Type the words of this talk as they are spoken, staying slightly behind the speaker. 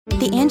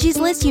The Angie's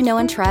List you know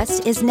and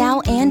trust is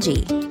now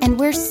Angie, and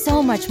we're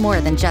so much more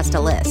than just a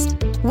list.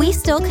 We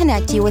still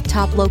connect you with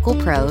top local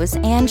pros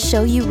and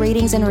show you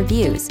ratings and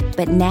reviews,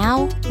 but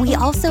now we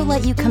also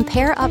let you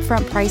compare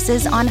upfront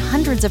prices on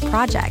hundreds of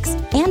projects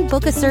and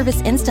book a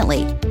service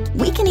instantly.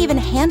 We can even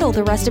handle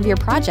the rest of your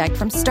project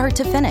from start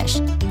to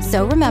finish.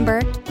 So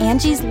remember,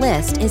 Angie's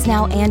List is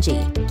now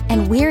Angie,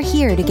 and we're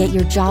here to get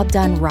your job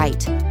done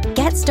right.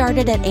 Get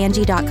started at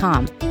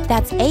Angie.com.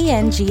 That's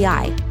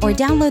ANGI, or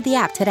download the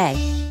app today.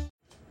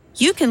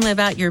 You can live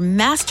out your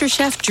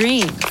MasterChef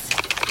dreams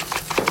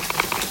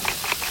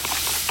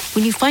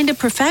when you find a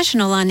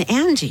professional on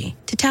Angie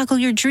to tackle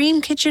your dream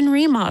kitchen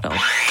remodel.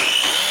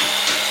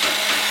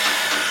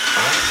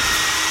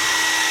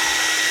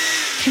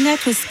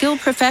 Connect with skilled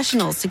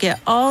professionals to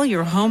get all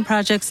your home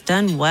projects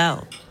done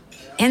well.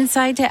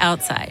 Inside to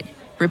outside,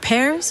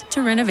 repairs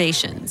to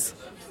renovations.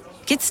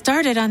 Get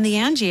started on the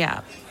Angie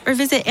app or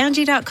visit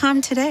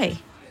Angie.com today.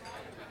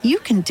 You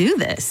can do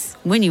this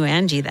when you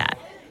Angie that.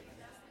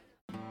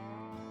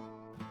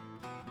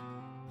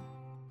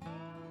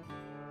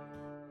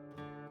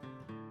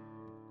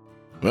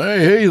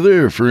 Hey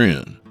there,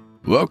 friend.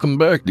 Welcome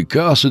back to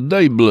Casa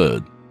de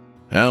Blood.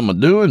 How am I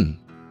doing?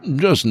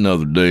 Just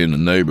another day in the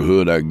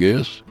neighborhood, I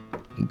guess.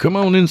 Come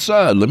on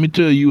inside, let me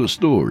tell you a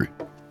story.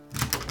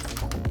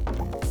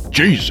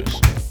 Jesus.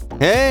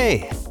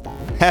 Hey!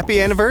 Happy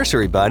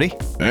anniversary, buddy.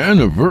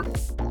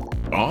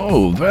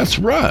 Oh, that's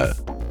right.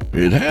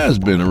 It has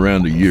been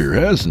around a year,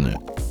 hasn't it?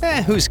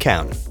 Who's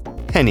counting?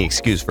 Any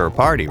excuse for a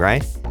party,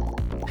 right?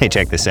 Hey,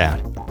 check this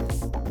out.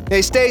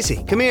 Hey,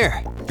 Stacy, come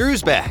here.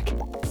 Drew's back.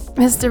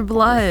 Mr.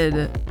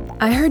 Blood,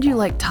 I heard you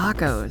like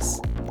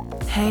tacos.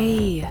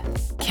 Hey,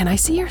 can I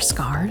see your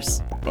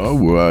scars? Oh,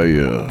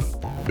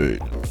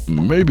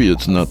 maybe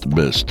it's not the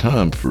best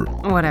time for...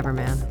 Whatever,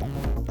 man.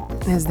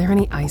 Is there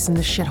any ice in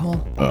this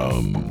shithole?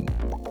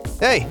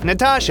 Hey,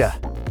 Natasha,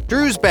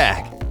 Drew's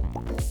back.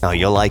 Oh,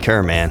 you'll like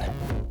her, man.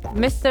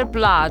 Mr.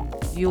 Blood,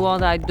 you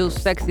want I do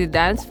sexy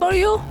dance for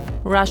you?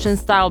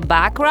 Russian-style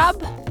back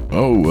rub?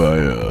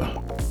 Oh,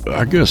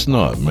 I guess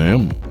not,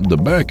 ma'am. The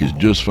back is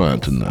just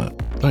fine tonight.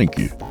 Thank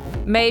you.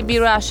 Maybe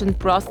Russian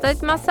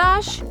prostate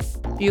massage?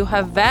 You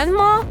have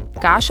Venmo?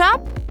 Cash App?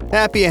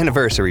 Happy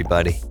anniversary,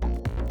 buddy.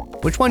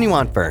 Which one you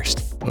want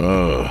first?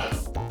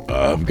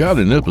 I've got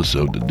an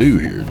episode to do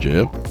here,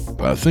 Jeb.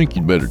 I think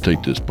you'd better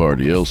take this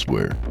party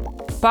elsewhere.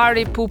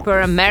 Party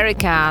pooper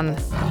American.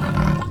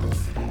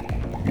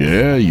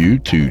 Yeah, you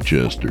too,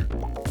 Chester.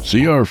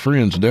 See our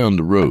friends down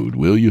the road,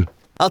 will you?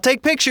 I'll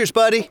take pictures,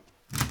 buddy.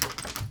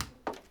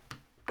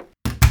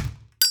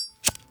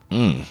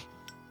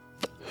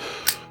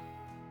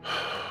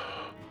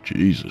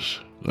 Jesus,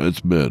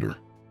 that's better.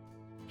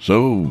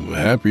 So,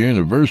 happy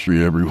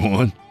anniversary,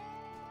 everyone.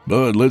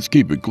 But let's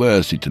keep it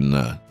classy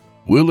tonight.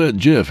 We'll let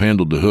Jeff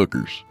handle the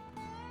hookers.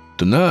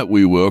 Tonight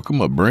we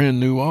welcome a brand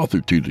new author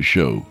to the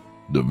show,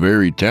 the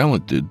very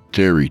talented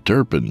Terry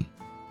Turpin.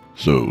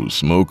 So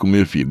smoke 'em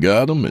if you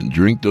got 'em and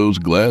drink those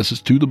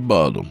glasses to the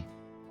bottom,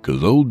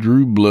 'cause old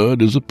Drew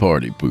Blood is a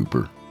party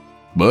pooper.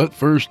 But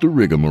first, a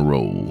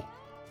rigmarole.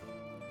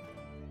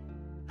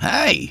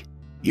 Hey,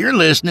 you're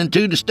listening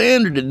to the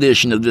standard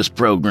edition of this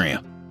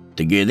program.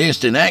 To get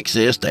instant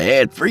access to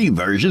ad-free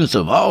versions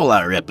of all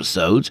our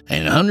episodes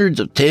and hundreds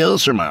of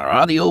tales from our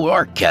audio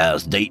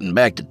archives dating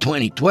back to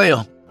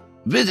 2012,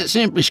 visit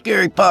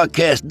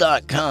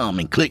simplyscarypodcast.com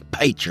and click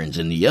Patrons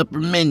in the upper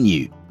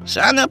menu.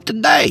 Sign up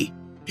today.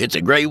 It's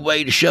a great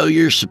way to show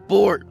your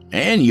support,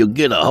 and you'll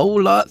get a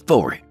whole lot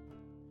for it.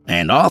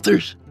 And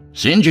authors,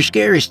 send your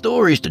scary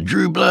stories to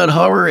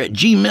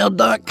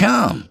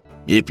drewbloodhorror@gmail.com.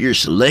 If you're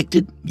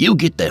selected, you'll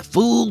get that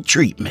full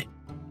treatment.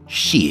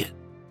 Shit.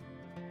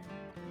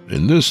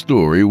 In this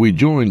story, we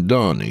join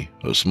Donnie,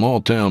 a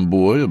small-town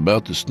boy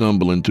about to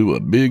stumble into a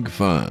big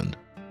find.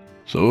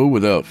 So,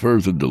 without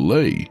further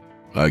delay,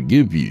 I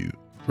give you,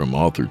 from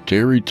author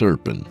Terry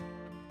Turpin,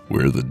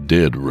 Where the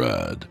Dead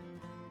Ride.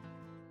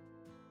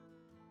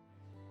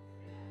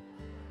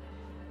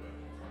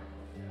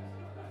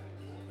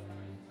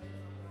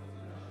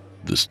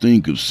 The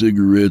stink of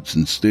cigarettes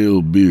and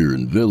stale beer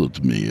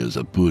enveloped me as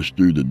I pushed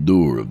through the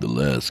door of the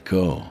last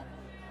call.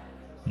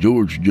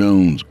 George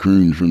Jones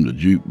crooned from the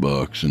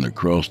jukebox, and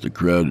across the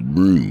crowded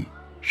room,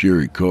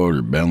 Sherry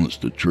Carter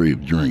balanced a tray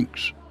of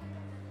drinks.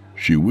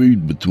 She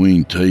weaved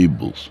between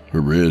tables, her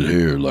red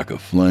hair like a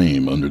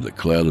flame under the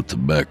cloud of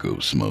tobacco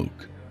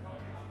smoke.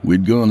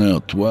 We'd gone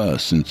out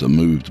twice since I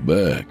moved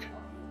back,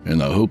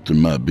 and I hoped there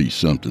might be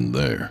something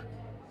there.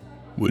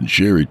 When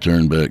Sherry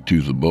turned back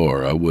to the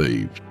bar, I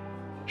waved.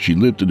 She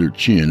lifted her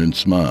chin and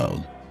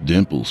smiled,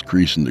 dimples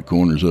creasing the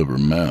corners of her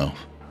mouth.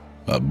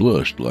 I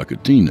blushed like a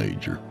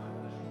teenager.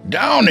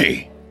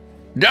 Donnie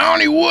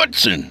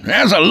Woodson,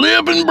 as I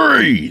live and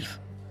breathe.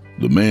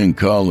 The man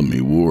calling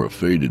me wore a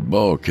faded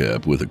ball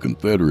cap with a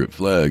Confederate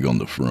flag on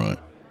the front.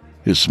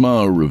 His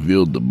smile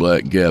revealed the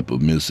black gap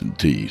of missing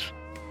teeth.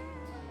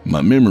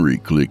 My memory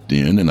clicked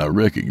in and I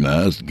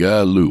recognized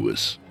Guy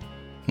Lewis.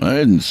 I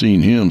hadn't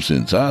seen him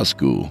since high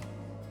school.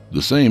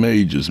 The same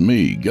age as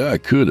me, Guy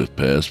could have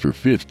passed for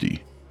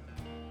 50.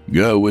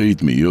 Guy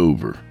waved me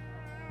over.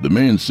 The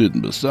man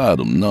sitting beside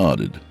him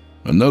nodded.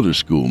 Another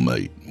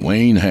schoolmate,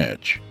 Wayne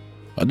Hatch.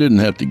 I didn't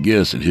have to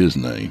guess at his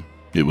name.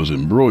 It was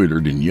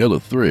embroidered in yellow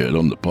thread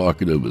on the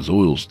pocket of his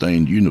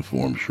oil-stained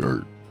uniform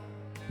shirt.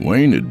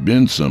 Wayne had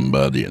been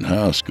somebody in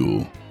high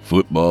school,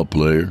 football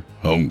player,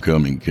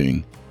 homecoming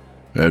king.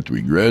 After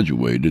he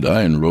graduated,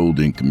 I enrolled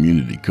in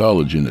community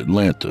college in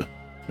Atlanta,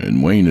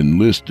 and Wayne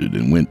enlisted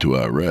and went to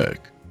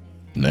Iraq.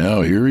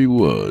 Now here he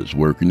was,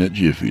 working at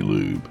Jiffy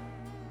Lube.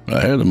 I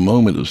had a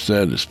moment of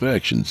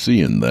satisfaction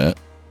seeing that,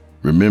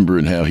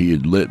 remembering how he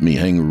had let me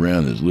hang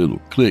around his little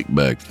clique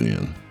back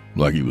then,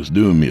 like he was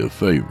doing me a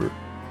favor.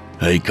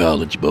 Hey,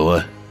 college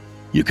boy,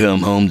 you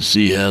come home to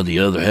see how the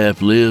other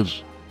half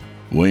lives?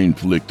 Wayne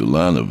flicked a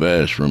line of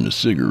ash from his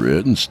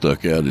cigarette and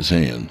stuck out his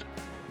hand.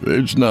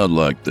 It's not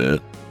like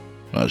that.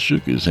 I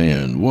shook his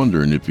hand,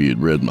 wondering if he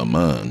had read my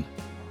mind.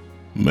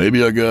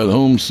 Maybe I got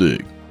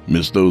homesick,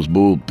 missed those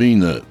boiled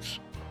peanuts.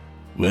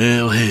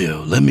 Well,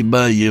 hell, let me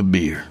buy you a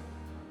beer.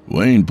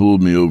 Wayne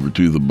pulled me over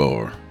to the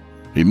bar.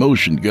 He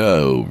motioned Guy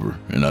over,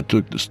 and I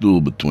took the stool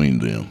between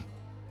them.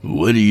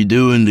 What are you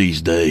doing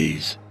these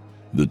days?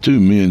 The two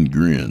men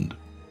grinned.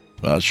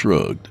 I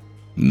shrugged.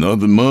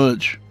 Nothing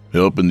much.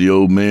 Helping the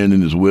old man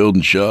in his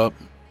welding shop.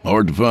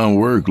 Hard to find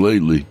work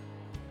lately.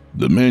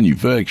 The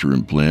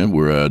manufacturing plant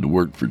where I had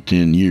worked for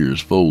 10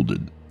 years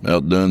folded,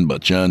 outdone by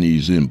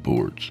Chinese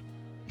imports.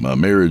 My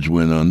marriage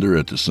went under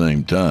at the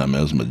same time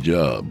as my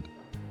job.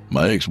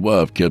 My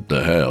ex-wife kept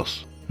the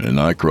house, and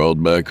I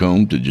crawled back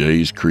home to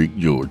Jays Creek,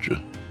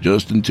 Georgia,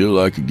 just until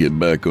I could get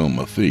back on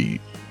my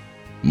feet.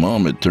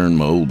 Mom had turned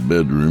my old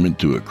bedroom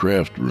into a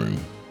craft room.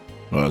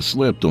 I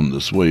slept on the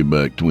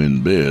swayback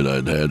twin bed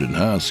I'd had in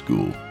high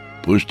school,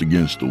 pushed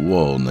against the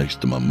wall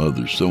next to my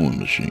mother's sewing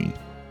machine.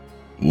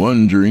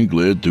 One drink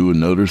led to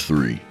another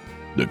 3.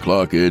 The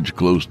clock edged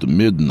close to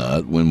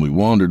midnight when we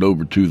wandered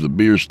over to the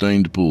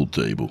beer-stained pool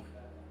table.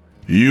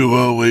 You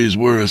always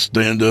were a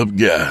stand-up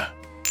guy.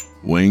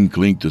 Wayne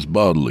clinked his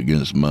bottle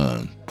against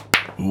mine.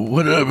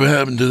 Whatever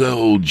happened to that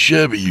old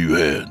Chevy you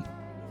had?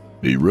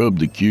 He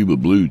rubbed a cube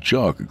of blue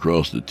chalk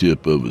across the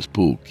tip of his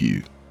pool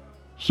cue.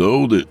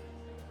 Sold it.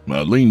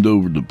 I leaned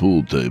over the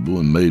pool table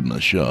and made my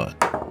shot.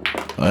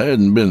 I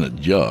hadn't been a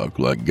jock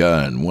like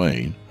Guy and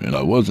Wayne, and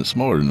I wasn't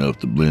smart enough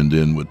to blend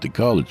in with the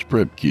college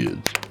prep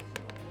kids.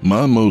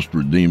 My most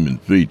redeeming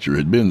feature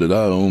had been that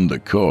I owned a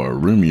car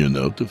roomy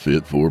enough to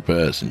fit 4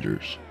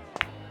 passengers.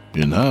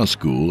 In high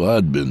school,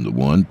 I'd been the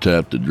one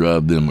tapped to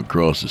drive them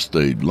across the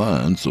state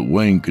line so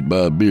Wayne could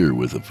buy beer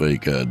with a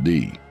fake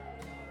ID.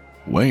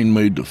 Wayne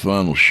made the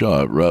final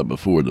shot right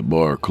before the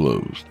bar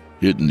closed,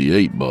 hitting the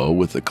 8-ball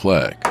with a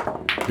clack.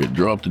 It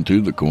dropped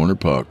into the corner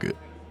pocket.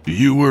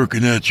 You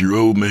working at your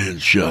old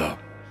man's shop?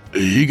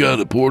 He got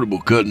a portable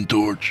cutting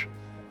torch?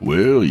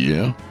 Well,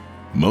 yeah.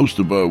 Most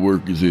of our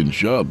work is in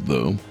shop,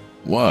 though.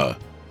 Why?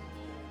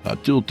 I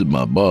tilted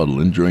my bottle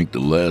and drank the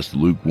last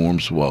lukewarm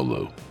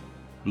swallow.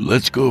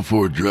 Let's go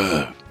for a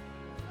drive.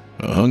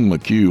 I hung my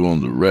cue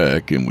on the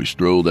rack and we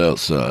strolled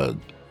outside.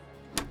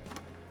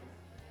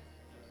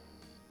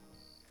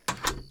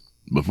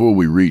 Before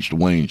we reached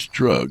Wayne's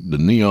truck, the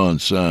neon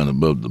sign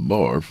above the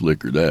bar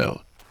flickered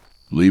out,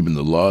 leaving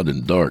the lot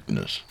in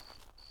darkness.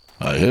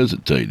 I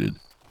hesitated,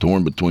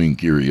 torn between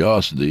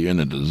curiosity and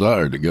a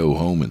desire to go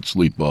home and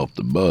sleep off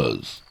the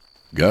buzz.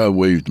 Guy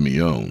waved me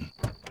on.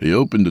 He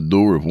opened the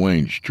door of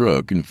Wayne's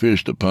truck and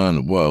fished a pint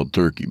of Wild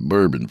Turkey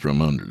bourbon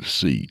from under the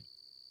seat.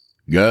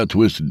 Guy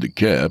twisted the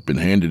cap and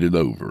handed it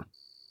over.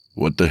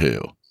 What the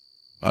hell?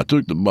 I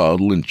took the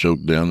bottle and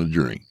choked down the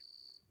drink.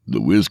 The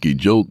whiskey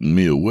jolting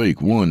me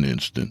awake one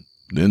instant,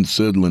 then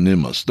settling in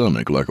my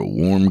stomach like a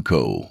warm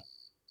coal.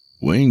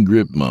 Wayne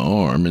gripped my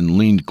arm and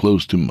leaned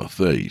close to my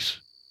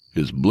face.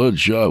 His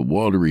bloodshot,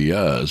 watery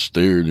eyes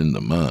stared into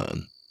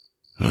mine.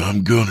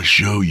 I'm gonna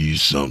show you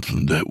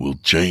something that will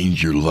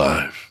change your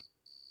life.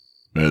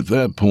 At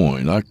that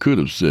point, I could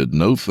have said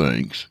no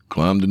thanks,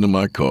 climbed into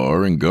my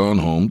car, and gone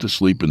home to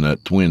sleep in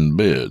that twin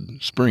bed,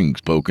 springs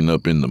poking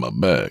up into my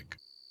back.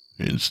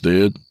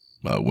 Instead,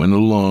 I went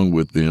along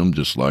with them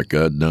just like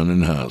I'd done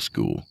in high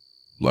school,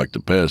 like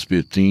the past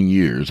 15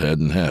 years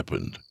hadn't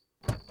happened.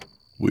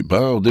 We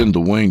piled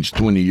into Wayne's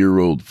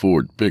 20-year-old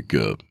Ford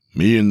pickup,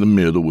 me in the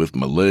middle with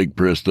my leg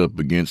pressed up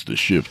against the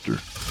shifter.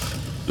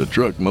 The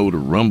truck motor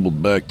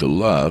rumbled back to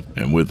life,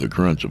 and with a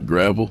crunch of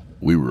gravel,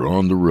 we were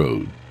on the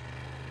road.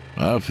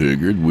 I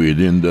figured we'd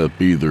end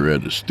up either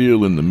at a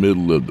still in the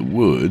middle of the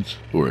woods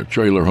or a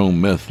trailer home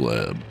meth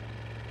lab.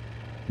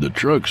 The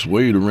truck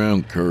swayed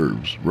around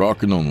curves,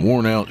 rocking on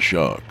worn-out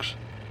shocks.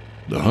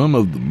 The hum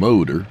of the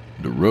motor,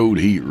 the road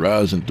heat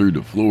rising through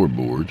the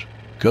floorboards,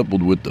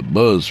 coupled with the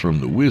buzz from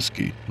the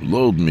whiskey,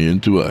 lulled me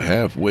into a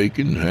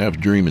half-waking,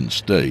 half-dreaming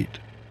state.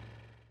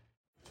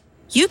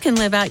 You can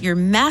live out your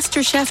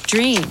MasterChef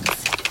dreams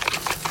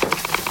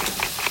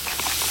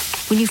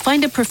when you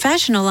find a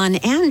professional on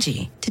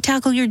Angie to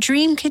tackle your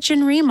dream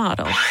kitchen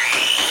remodel.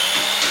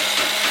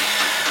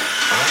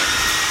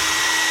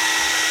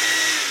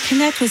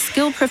 Connect with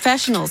skilled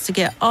professionals to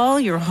get all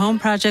your home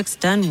projects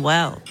done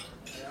well.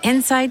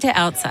 Inside to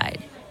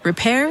outside,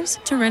 repairs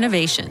to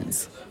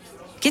renovations.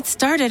 Get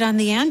started on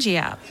the Angie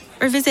app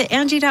or visit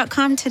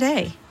Angie.com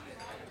today.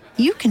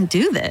 You can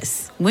do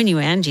this when you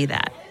Angie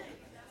that.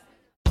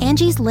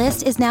 Angie's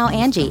List is now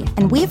Angie,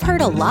 and we've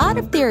heard a lot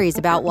of theories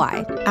about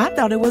why. I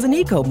thought it was an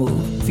eco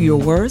move.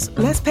 Fewer words,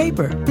 less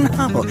paper.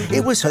 No,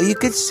 it was so you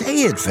could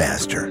say it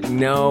faster.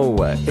 No,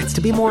 it's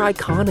to be more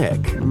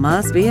iconic.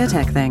 Must be a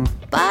tech thing.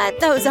 But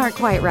those aren't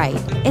quite right.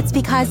 It's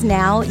because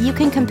now you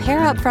can compare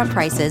upfront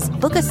prices,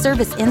 book a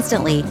service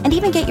instantly, and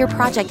even get your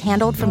project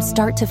handled from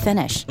start to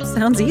finish.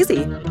 Sounds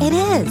easy. It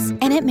is,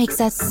 and it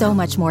makes us so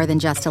much more than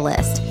just a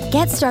list.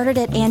 Get started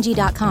at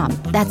Angie.com.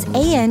 That's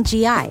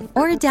ANGI,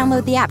 or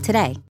download the app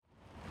today.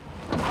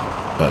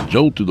 I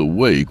jolted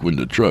awake when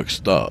the truck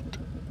stopped.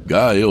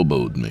 Guy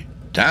elbowed me.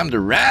 Time to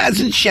rise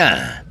and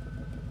shine.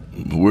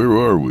 Where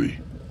are we?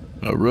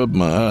 I rubbed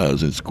my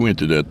eyes and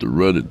squinted at the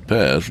rutted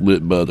path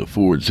lit by the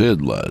Ford's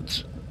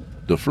headlights.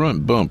 The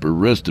front bumper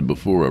rested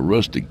before a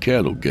rusted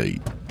cattle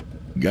gate.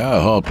 Guy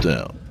hopped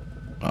out.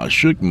 I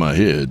shook my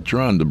head,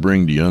 trying to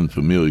bring the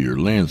unfamiliar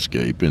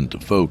landscape into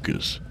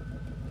focus.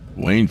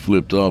 Wayne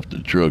flipped off the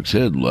truck's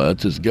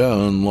headlights as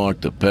Guy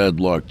unlocked a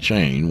padlock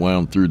chain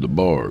wound through the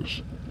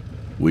bars.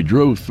 We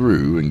drove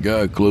through, and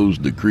Guy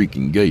closed the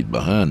creaking gate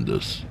behind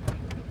us.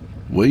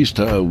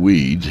 Waist-high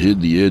weeds hid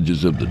the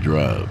edges of the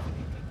drive.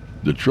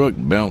 The truck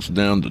bounced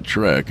down the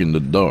track in the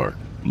dark,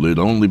 lit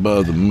only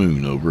by the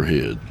moon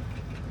overhead.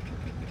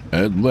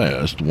 At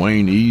last,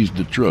 Wayne eased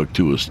the truck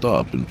to a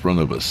stop in front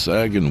of a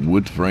sagging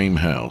wood-frame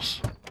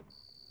house.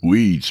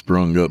 Weeds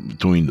sprung up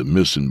between the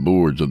missing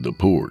boards of the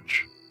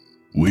porch.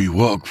 We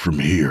walk from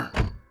here.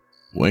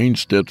 Wayne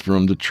stepped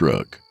from the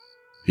truck.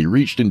 He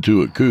reached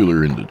into a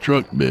cooler in the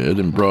truck bed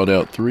and brought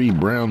out 3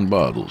 brown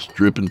bottles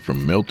dripping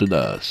from melted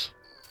ice.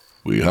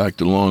 We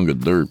hiked along a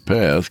dirt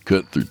path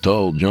cut through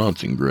tall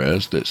Johnson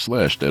grass that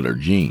slashed at our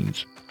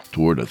jeans,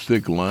 toward a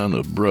thick line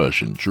of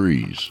brush and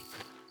trees.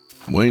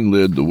 Wayne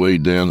led the way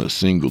down a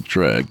single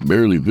track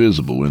barely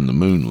visible in the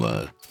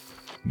moonlight.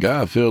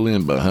 Guy fell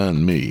in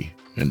behind me,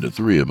 and the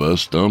 3 of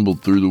us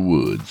stumbled through the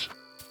woods.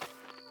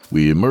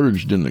 We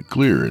emerged in a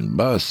clearing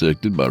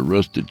bisected by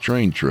rusted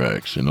train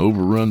tracks and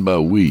overrun by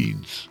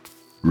weeds.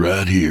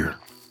 Right here.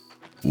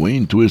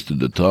 Wayne twisted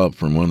the top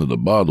from one of the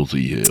bottles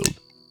he held.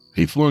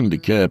 He flung the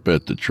cap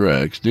at the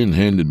tracks, then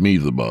handed me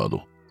the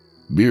bottle.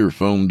 Beer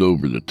foamed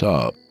over the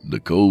top, the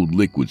cold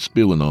liquid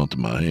spilling onto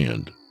my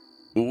hand.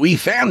 We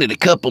found it a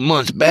couple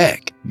months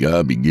back,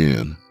 Guy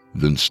began,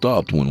 then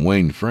stopped when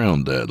Wayne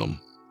frowned at him.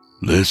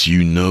 Less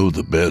you know,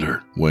 the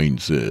better, Wayne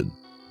said.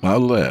 I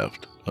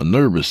laughed, a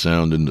nervous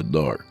sound in the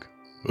dark.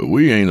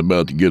 We ain't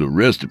about to get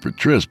arrested for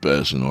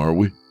trespassing, are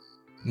we?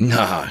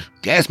 Nah,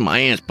 that's my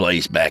aunt's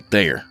place back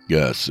there,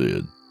 Guy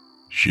said.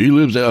 She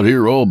lives out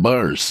here all by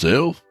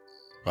herself?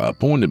 I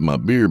pointed my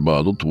beer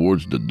bottle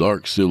towards the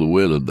dark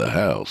silhouette of the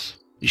house.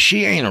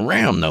 She ain't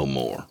around no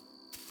more.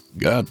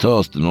 Guy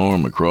tossed an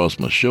arm across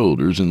my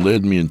shoulders and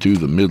led me into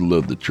the middle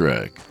of the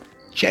track.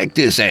 Check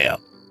this out.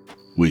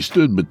 We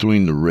stood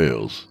between the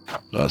rails.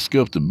 I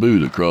scuffed a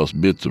boot across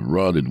bits of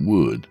rotted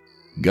wood.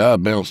 Guy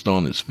bounced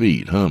on his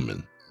feet,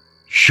 humming.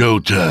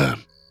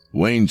 Showtime!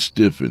 Wayne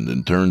stiffened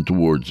and turned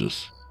towards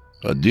us.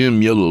 A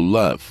dim yellow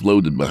light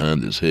floated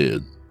behind his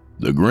head.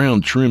 The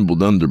ground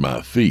trembled under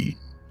my feet,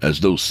 as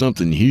though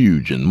something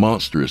huge and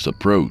monstrous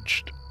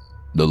approached.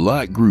 The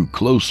light grew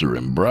closer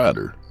and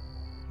brighter.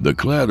 The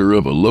clatter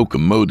of a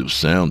locomotive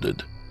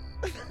sounded.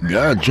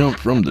 Guy jumped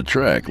from the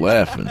track,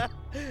 laughing.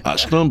 I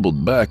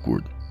stumbled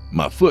backward.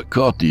 My foot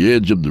caught the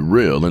edge of the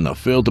rail and I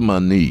fell to my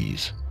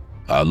knees.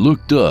 I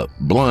looked up,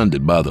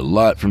 blinded by the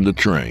light from the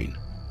train.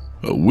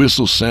 A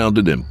whistle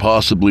sounded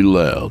impossibly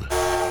loud.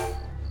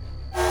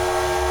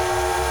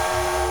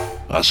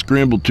 I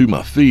scrambled to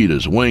my feet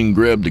as Wayne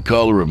grabbed the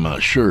collar of my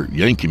shirt,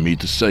 yanking me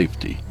to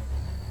safety.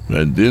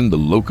 And then the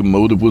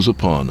locomotive was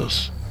upon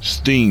us.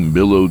 Steam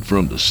billowed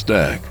from the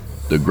stack,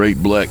 the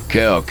great black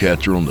cow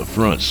catcher on the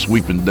front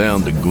sweeping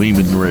down the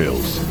gleaming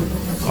rails.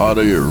 Hot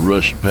air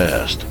rushed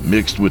past,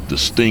 mixed with the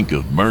stink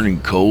of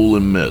burning coal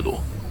and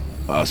metal.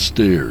 I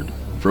stared,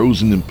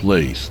 frozen in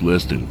place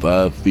less than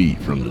 5 feet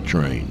from the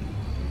train.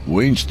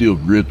 Wayne still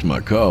gripped my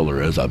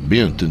collar as I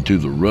bent into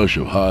the rush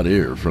of hot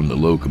air from the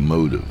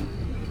locomotive.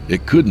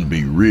 It couldn't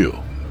be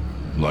real.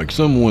 Like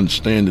someone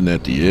standing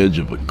at the edge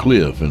of a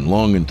cliff and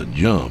longing to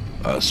jump,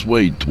 I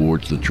swayed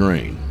towards the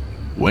train.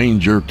 Wayne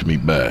jerked me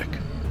back.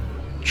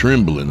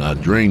 Trembling, I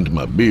drained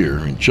my beer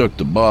and chucked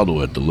the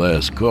bottle at the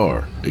last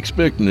car,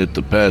 expecting it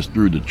to pass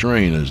through the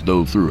train as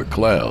though through a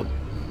cloud.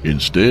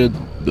 Instead,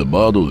 the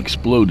bottle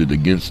exploded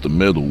against the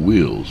metal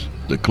wheels,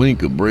 the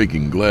clink of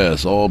breaking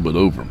glass all but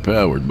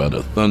overpowered by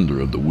the thunder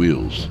of the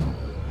wheels.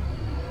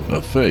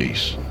 A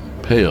face,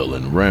 pale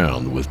and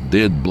round with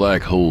dead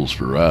black holes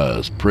for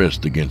eyes,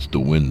 pressed against the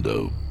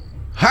window.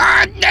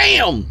 Hot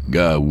damn!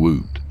 Guy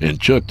whooped and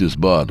chucked his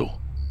bottle.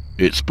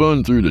 It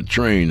spun through the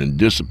train and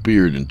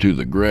disappeared into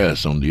the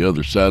grass on the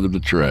other side of the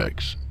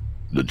tracks.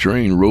 The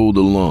train rolled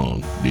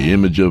along, the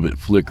image of it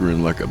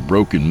flickering like a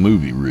broken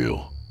movie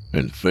reel,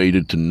 and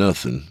faded to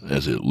nothing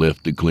as it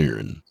left the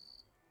clearing.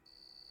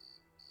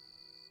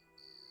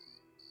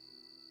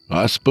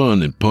 I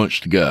spun and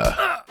punched Guy.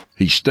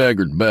 He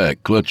staggered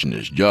back, clutching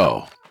his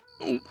jaw.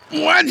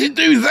 Why'd you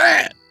do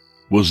that?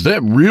 Was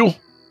that real?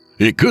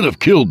 It could have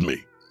killed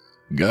me.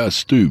 Guy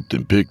stooped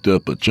and picked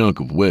up a chunk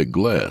of wet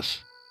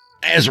glass.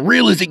 As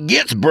real as it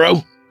gets,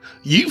 bro.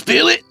 You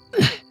feel it?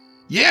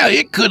 Yeah,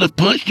 it could have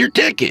punched your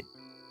ticket.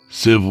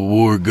 Civil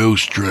War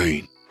ghost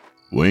train.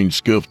 Wayne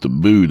scuffed a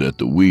boot at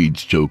the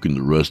weeds choking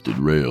the rusted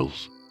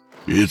rails.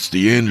 It's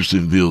the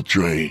Andersonville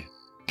train,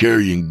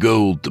 carrying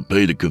gold to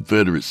pay the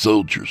Confederate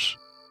soldiers.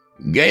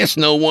 Guess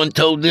no one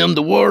told them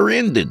the war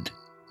ended.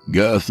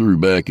 Guy threw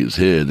back his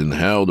head and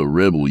howled a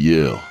rebel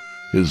yell,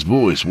 his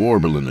voice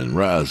warbling and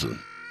rising.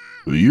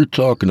 You're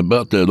talking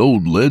about that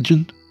old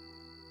legend?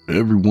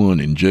 Everyone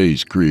in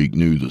Jay's Creek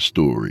knew the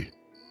story.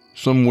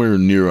 Somewhere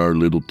near our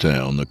little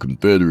town, a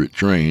Confederate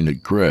train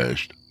had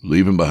crashed,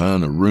 leaving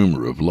behind a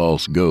rumor of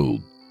lost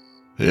gold.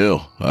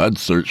 Hell, I'd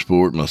searched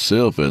for it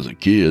myself as a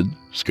kid,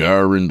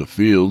 scouring the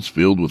fields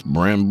filled with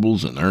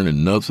brambles and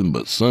earning nothing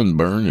but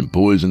sunburn and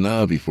poison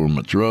ivy for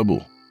my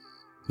trouble.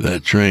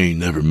 That train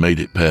never made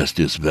it past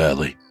this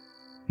valley.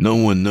 No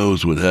one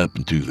knows what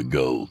happened to the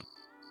gold.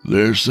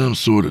 There's some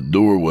sort of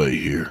doorway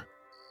here.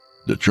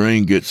 The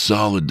train gets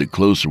solid the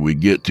closer we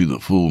get to the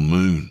full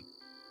moon.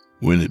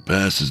 When it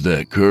passes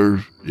that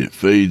curve, it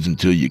fades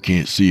until you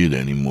can't see it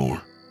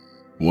anymore.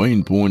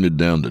 Wayne pointed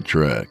down the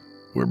track,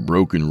 where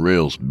broken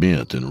rails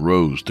bent and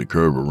rose to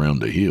curve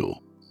around a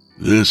hill.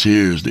 This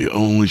here's the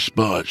only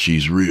spot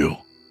she's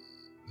real.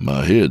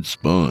 My head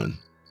spun.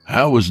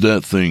 How was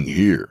that thing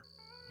here?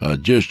 I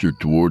gestured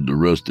toward the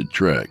rusted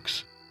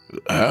tracks.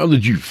 How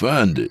did you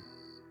find it?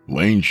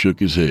 Wayne shook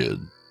his head.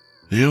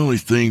 The only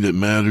thing that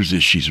matters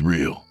is she's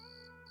real.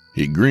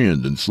 He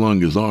grinned and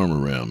slung his arm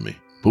around me,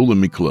 pulling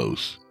me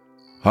close.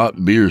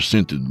 Hot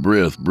beer-scented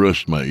breath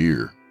brushed my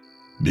ear.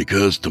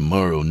 Because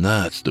tomorrow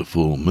night's the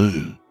full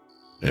moon,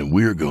 and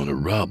we're gonna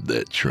rob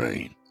that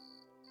train.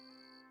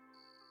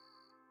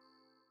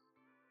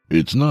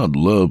 It's not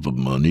love of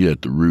money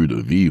at the root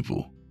of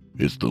evil.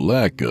 It's the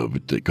lack of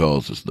it that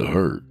causes the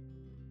hurt.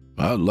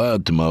 I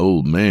lied to my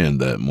old man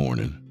that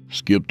morning,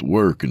 skipped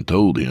work and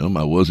told him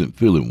I wasn't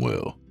feeling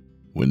well,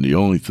 when the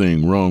only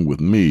thing wrong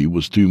with me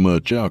was too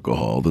much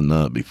alcohol the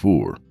night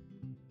before.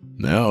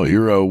 Now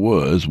here I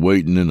was,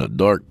 waiting in a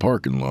dark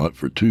parking lot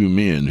for two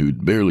men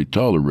who'd barely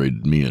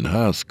tolerated me in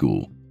high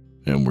school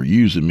and were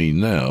using me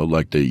now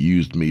like they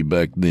used me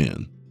back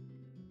then.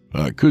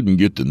 I couldn't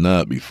get the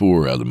night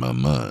before out of my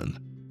mind.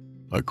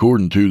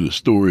 According to the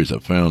stories I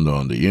found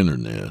on the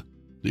internet,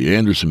 the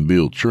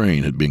Andersonville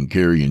train had been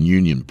carrying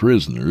Union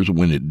prisoners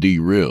when it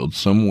derailed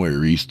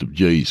somewhere east of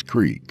Jay's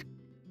Creek.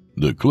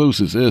 The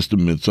closest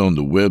estimates on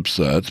the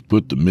websites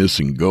put the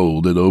missing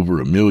gold at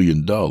over $1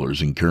 million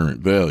in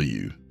current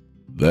value.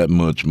 That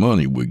much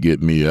money would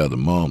get me out of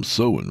Mom's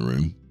sewing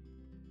room.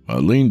 I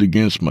leaned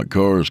against my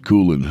car's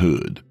cooling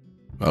hood.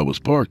 I was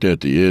parked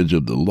at the edge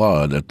of the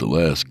lot at the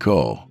last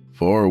call,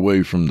 far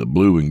away from the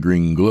blue and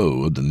green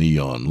glow of the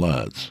neon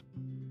lights.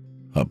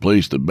 I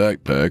placed a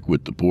backpack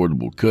with the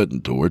portable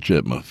cutting torch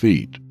at my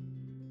feet.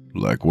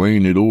 Like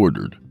Wayne had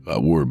ordered, I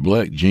wore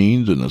black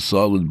jeans and a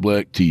solid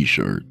black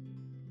t-shirt.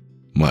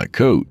 My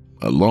coat,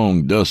 a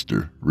long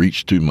duster,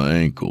 reached to my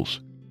ankles.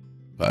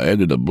 I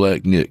added a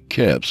black knit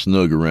cap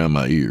snug around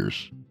my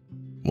ears.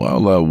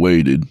 While I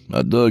waited,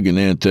 I dug an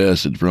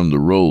antacid from the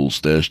roll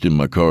stashed in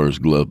my car's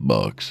glove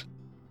box.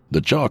 The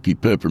chalky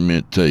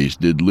peppermint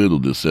taste did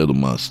little to settle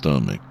my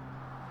stomach.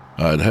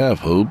 I'd half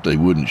hoped they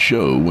wouldn't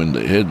show when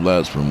the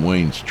headlights from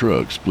Wayne's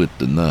truck split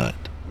the night.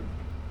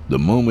 The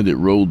moment it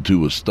rolled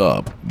to a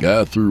stop,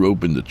 Guy threw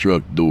open the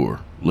truck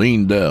door,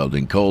 leaned out,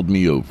 and called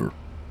me over.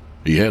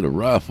 He had a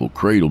rifle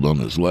cradled on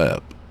his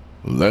lap.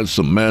 That's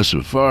some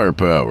massive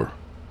firepower.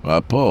 I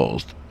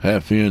paused,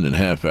 half in and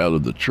half out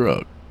of the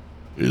truck.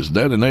 Is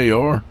that an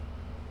AR?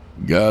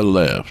 Guy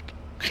laughed.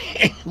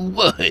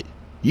 What?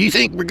 You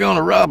think we're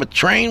gonna rob a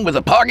train with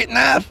a pocket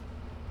knife?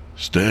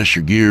 Stash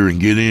your gear and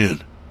get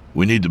in.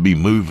 We need to be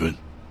moving.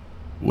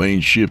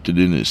 Wayne shifted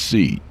in his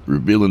seat,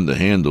 revealing the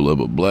handle of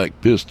a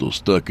black pistol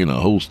stuck in a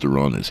holster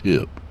on his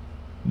hip.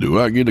 Do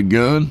I get a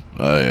gun?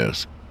 I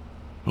asked.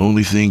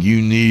 Only thing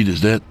you need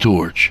is that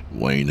torch,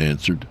 Wayne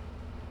answered.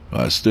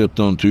 I stepped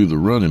onto the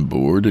running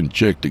board and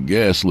checked the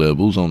gas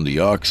levels on the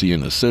oxy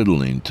and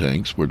acetylene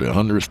tanks for the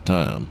 100th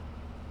time.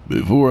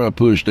 Before I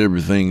pushed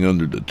everything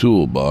under the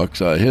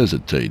toolbox, I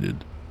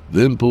hesitated,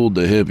 then pulled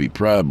the heavy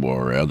pry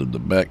bar out of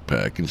the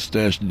backpack and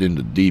stashed it in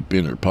the deep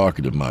inner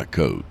pocket of my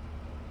coat.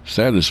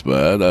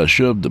 Satisfied, I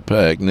shoved the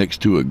pack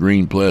next to a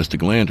green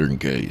plastic lantern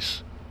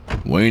case.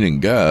 Wayne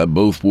and Guy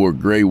both wore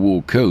gray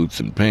wool coats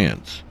and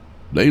pants.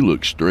 They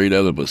looked straight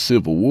out of a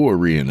Civil War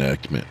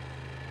reenactment.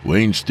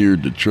 Wayne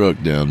steered the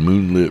truck down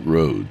moonlit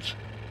roads.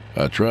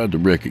 I tried to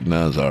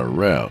recognize our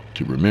route,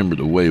 to remember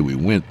the way we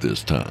went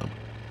this time.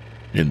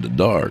 In the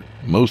dark,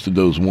 most of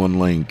those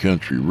one-lane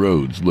country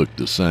roads looked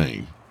the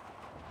same.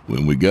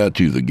 When we got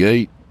to the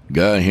gate,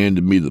 Guy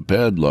handed me the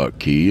padlock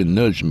key and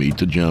nudged me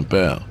to jump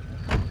out.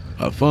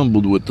 I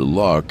fumbled with the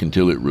lock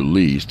until it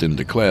released and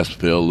the clasp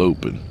fell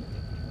open.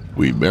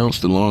 We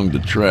bounced along the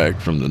track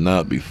from the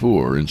night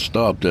before and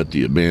stopped at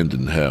the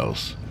abandoned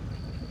house.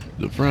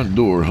 The front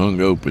door hung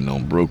open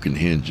on broken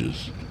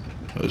hinges.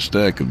 A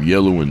stack of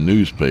yellowing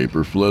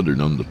newspaper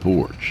fluttered on the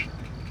porch.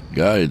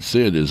 Guy had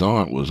said his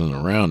aunt wasn't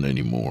around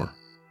anymore.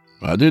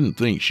 I didn't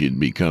think she'd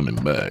be coming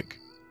back.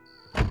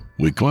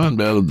 We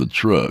climbed out of the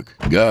truck,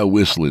 Guy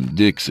whistling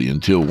Dixie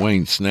until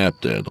Wayne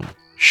snapped at him.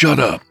 "Shut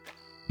up!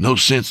 No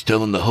sense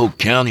telling the whole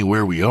county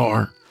where we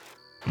are."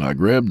 I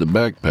grabbed the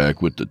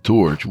backpack with the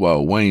torch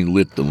while Wayne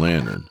lit the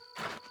lantern.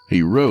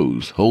 He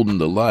rose, holding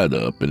the light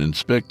up and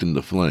inspecting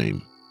the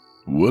flame.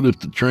 What if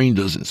the train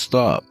doesn't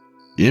stop?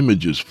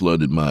 Images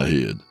flooded my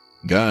head.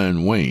 Guy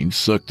and Wayne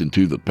sucked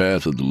into the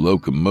path of the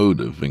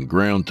locomotive and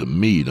ground to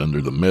meat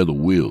under the metal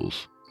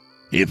wheels.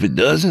 "If it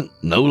doesn't,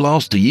 no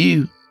loss to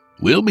you.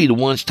 We'll be the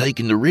ones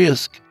taking the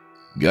risk."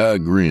 Guy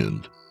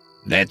grinned.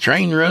 "That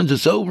train runs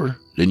us over,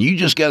 then you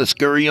just gotta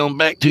scurry on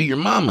back to your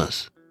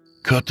mama's."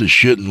 "Cut the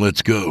shit and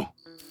let's go."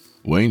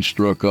 Wayne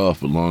struck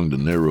off along the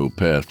narrow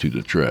path to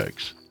the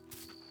tracks.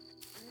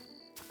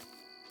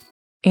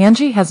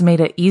 Angie has made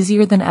it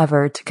easier than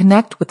ever to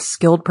connect with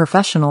skilled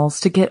professionals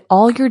to get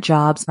all your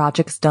jobs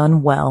projects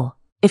done well.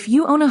 If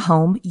you own a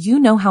home, you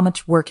know how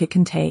much work it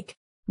can take,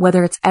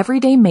 whether it's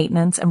everyday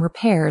maintenance and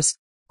repairs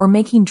or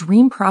making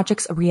dream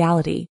projects a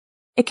reality.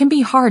 It can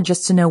be hard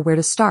just to know where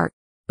to start,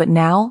 but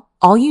now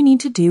all you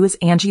need to do is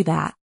Angie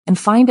that and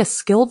find a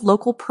skilled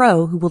local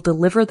pro who will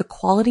deliver the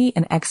quality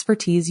and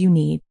expertise you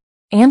need.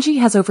 Angie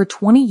has over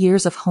 20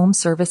 years of home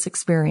service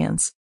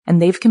experience, and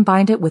they've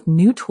combined it with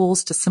new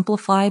tools to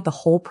simplify the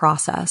whole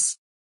process.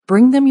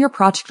 Bring them your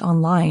project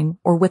online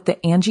or with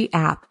the Angie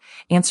app,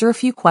 answer a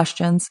few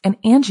questions, and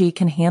Angie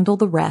can handle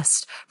the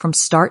rest from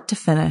start to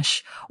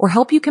finish, or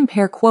help you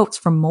compare quotes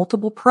from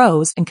multiple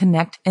pros and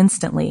connect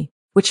instantly,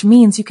 which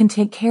means you can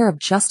take care of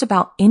just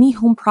about any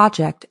home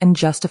project in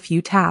just a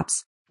few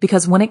taps.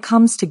 Because when it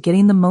comes to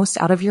getting the most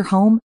out of your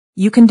home,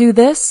 you can do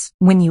this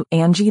when you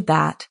Angie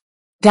that.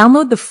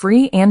 Download the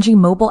free Angie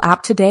mobile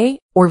app today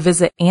or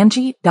visit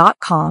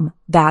Angie.com.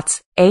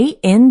 That's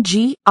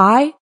ANGI.com.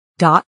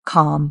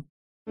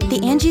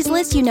 The Angie's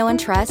List you know and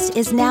trust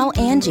is now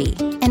Angie,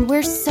 and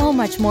we're so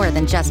much more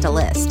than just a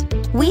list.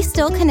 We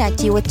still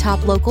connect you with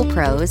top local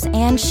pros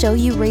and show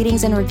you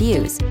ratings and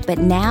reviews, but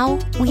now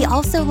we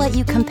also let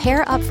you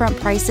compare upfront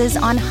prices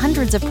on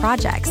hundreds of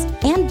projects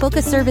and book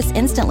a service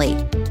instantly.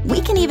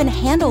 We can even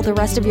handle the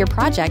rest of your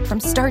project from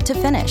start to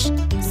finish.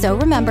 So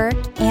remember,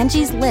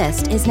 Angie's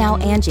List is now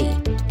Angie,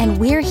 and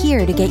we're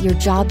here to get your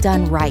job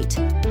done right.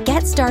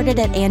 Get started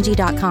at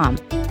Angie.com.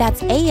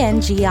 That's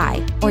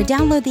ANGI, or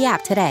download the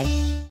app today.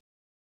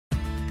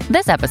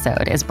 This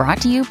episode is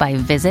brought to you by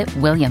Visit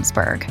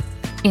Williamsburg.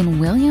 In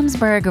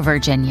Williamsburg,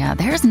 Virginia,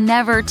 there's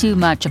never too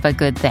much of a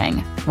good thing.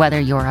 Whether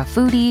you're a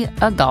foodie,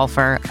 a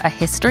golfer, a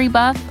history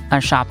buff, a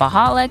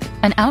shopaholic,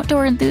 an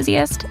outdoor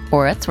enthusiast,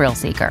 or a thrill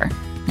seeker,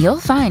 you'll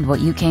find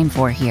what you came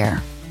for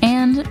here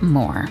and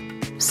more.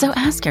 So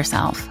ask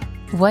yourself,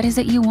 what is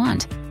it you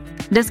want?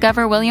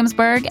 Discover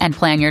Williamsburg and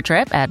plan your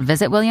trip at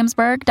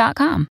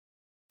visitwilliamsburg.com.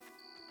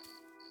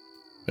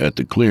 At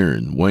the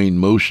clearing, Wayne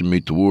motioned me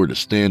toward a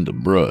stand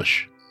of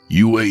brush.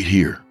 "You wait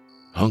here.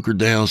 Hunker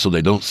down so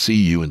they don't see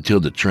you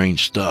until the train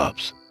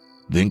stops.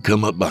 Then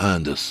come up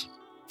behind us."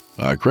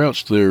 I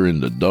crouched there in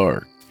the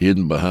dark,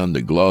 hidden behind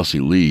the glossy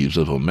leaves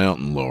of a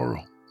mountain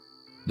laurel.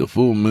 The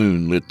full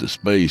moon lit the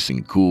space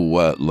in cool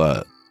white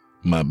light.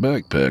 My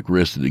backpack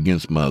rested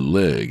against my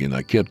leg, and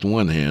I kept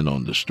one hand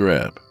on the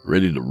strap,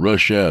 ready to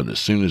rush out as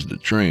soon as the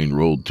train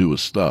rolled to a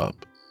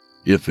stop,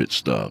 if it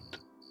stopped.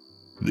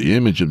 The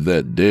image of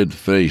that dead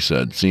face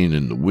I'd seen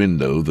in the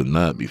window the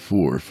night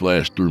before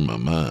flashed through my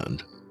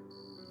mind.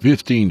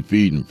 15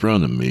 feet in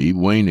front of me,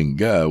 Wayne and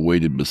Guy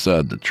waited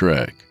beside the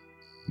track.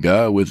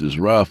 Guy with his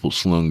rifle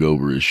slung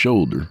over his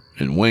shoulder,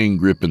 and Wayne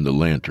gripping the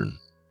lantern.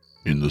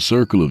 In the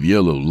circle of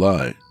yellow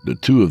light, the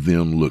two of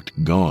them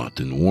looked gaunt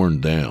and worn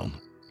down,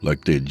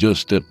 like they had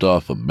just stepped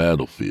off a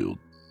battlefield.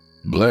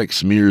 Black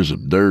smears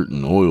of dirt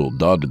and oil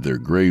dotted their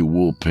gray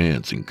wool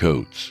pants and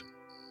coats.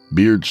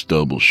 Beard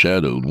stubble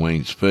shadowed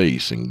Wayne's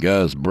face, and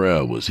Guy's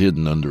brow was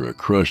hidden under a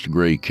crushed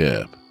gray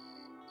cap.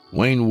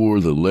 Wayne wore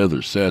the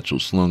leather satchel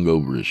slung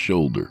over his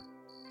shoulder.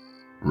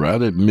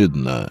 Right at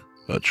midnight,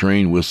 a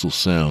train whistle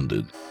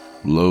sounded,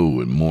 low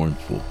and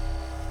mournful.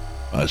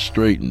 I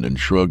straightened and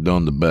shrugged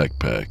on the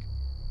backpack.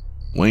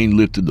 Wayne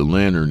lifted the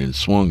lantern and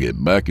swung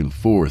it back and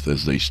forth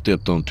as they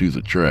stepped onto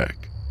the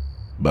track.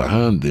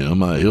 Behind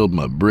them, I held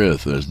my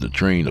breath as the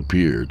train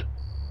appeared.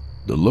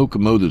 The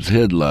locomotive's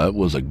headlight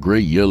was a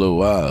great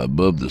yellow eye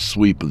above the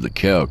sweep of the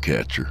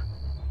cowcatcher.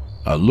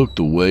 I looked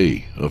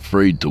away,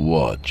 afraid to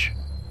watch.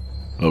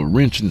 A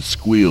wrenching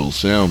squeal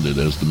sounded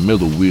as the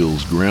metal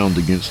wheels ground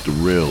against the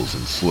rails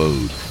and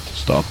slowed,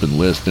 stopping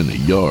less than a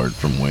yard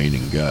from Wayne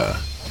and Guy.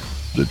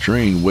 The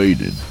train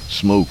waited,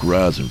 smoke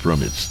rising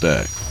from its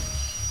stack.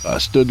 I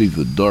studied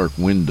the dark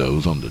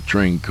windows on the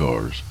train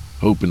cars,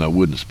 hoping I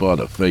wouldn't spot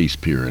a face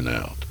peering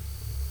out.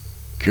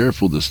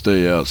 Careful to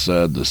stay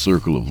outside the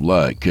circle of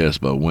light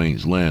cast by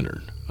Wayne's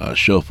lantern, I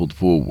shuffled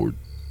forward.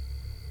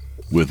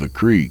 With a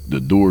creak, the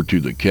door to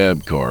the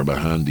cab car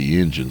behind the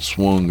engine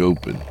swung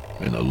open,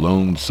 and a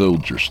lone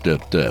soldier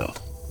stepped out.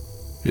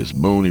 His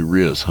bony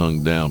wrists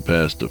hung down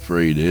past the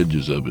frayed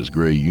edges of his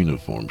gray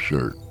uniform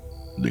shirt.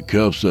 The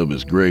cuffs of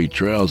his gray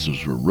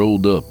trousers were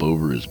rolled up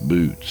over his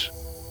boots.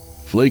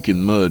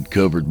 Flaking mud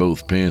covered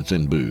both pants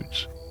and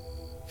boots.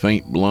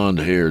 Faint blonde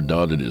hair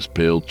dotted his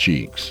pale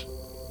cheeks.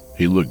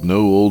 He looked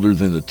no older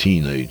than a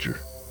teenager,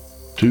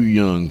 too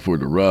young for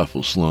the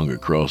rifle slung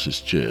across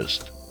his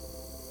chest.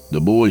 The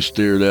boy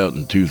stared out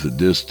into the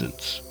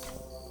distance.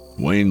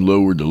 Wayne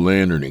lowered the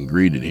lantern and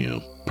greeted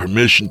him.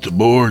 "Permission to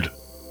board?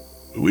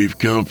 We've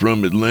come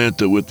from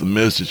Atlanta with a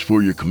message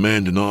for your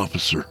commanding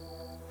officer."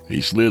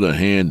 He slid a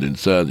hand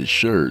inside his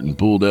shirt and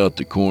pulled out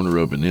the corner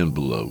of an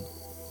envelope.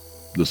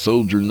 The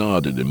soldier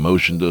nodded and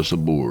motioned us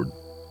aboard.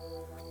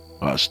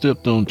 I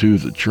stepped onto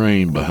the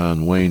train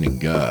behind Wayne and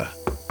Guy.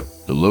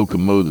 The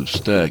locomotive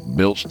stack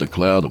belched a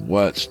cloud of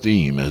white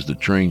steam as the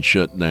train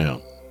shut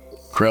down.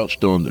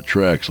 Crouched on the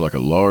tracks like a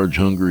large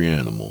hungry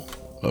animal,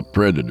 a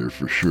predator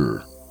for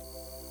sure.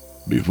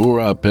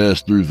 Before I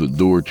passed through the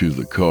door to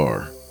the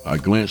car, I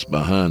glanced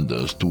behind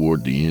us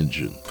toward the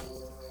engine.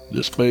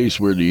 The space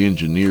where the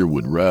engineer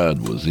would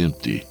ride was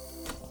empty.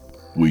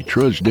 We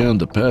trudged down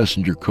the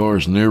passenger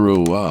car's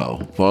narrow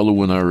aisle,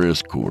 following our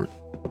escort.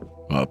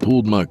 I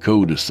pulled my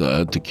coat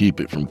aside to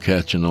keep it from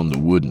catching on the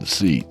wooden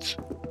seats.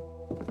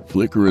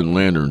 Flickering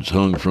lanterns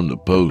hung from the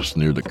posts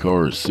near the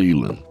car's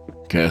ceiling,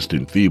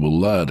 casting feeble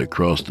light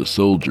across the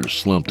soldiers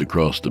slumped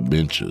across the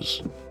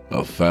benches.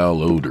 A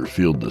foul odor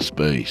filled the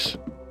space,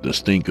 the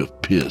stink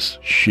of piss,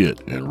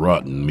 shit, and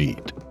rotten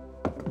meat.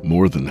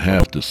 More than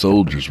half the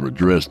soldiers were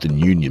dressed in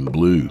Union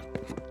blue.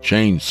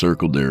 Chains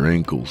circled their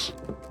ankles.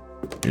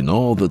 In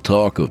all the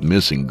talk of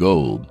missing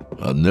gold,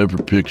 I never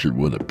pictured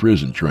what a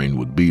prison train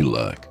would be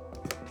like.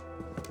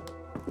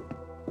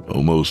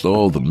 Almost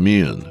all the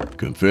men,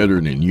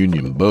 Confederate and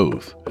Union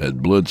both,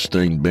 had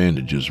blood-stained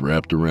bandages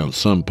wrapped around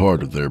some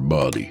part of their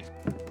body.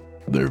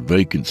 Their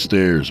vacant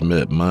stares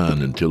met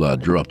mine until I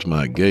dropped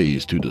my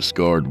gaze to the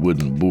scarred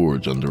wooden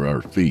boards under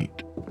our feet.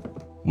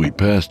 We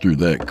passed through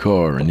that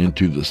car and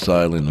into the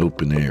silent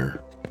open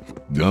air.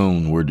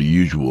 Gone were the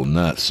usual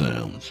night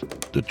sounds,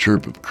 the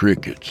chirp of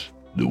crickets,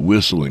 the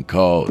whistle and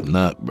call of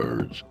night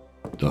birds,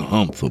 the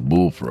humph of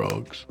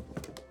bullfrogs.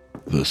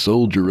 The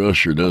soldier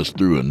ushered us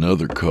through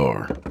another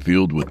car,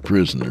 filled with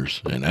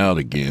prisoners, and out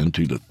again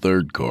to the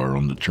third car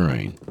on the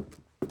train.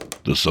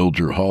 The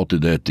soldier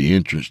halted at the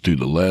entrance to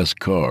the last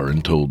car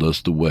and told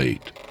us to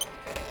wait.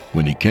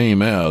 When he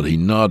came out, he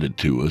nodded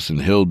to us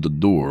and held the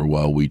door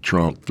while we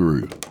tromped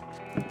through.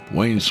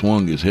 Wayne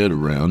swung his head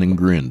around and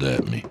grinned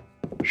at me.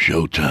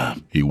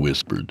 "Showtime," he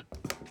whispered.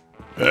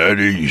 "At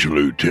ease,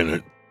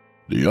 Lieutenant."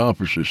 The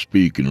officer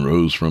speaking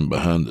rose from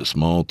behind the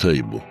small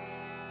table.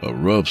 A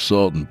rough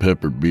salt and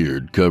pepper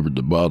beard covered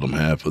the bottom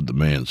half of the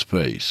man's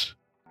face.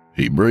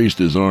 He braced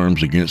his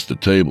arms against the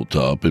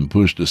tabletop and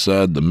pushed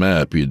aside the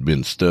map he had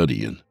been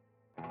studying.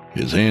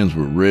 His hands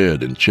were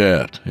red and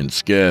chapped, and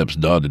scabs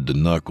dotted the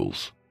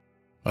knuckles.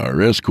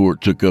 Our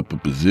escort took up a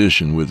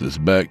position with his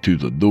back to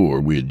the door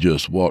we had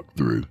just walked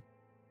through.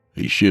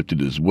 He shifted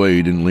his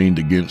weight and leaned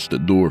against the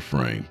door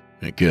frame,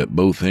 and kept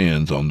both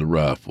hands on the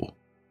rifle.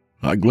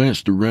 I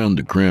glanced around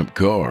the cramped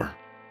car.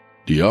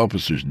 The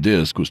officer's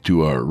desk was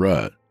to our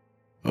right.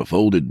 A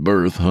folded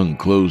berth hung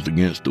closed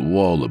against the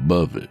wall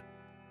above it.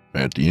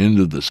 At the end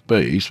of the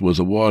space was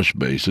a wash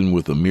basin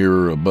with a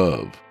mirror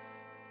above.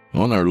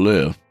 On our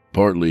left,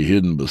 partly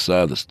hidden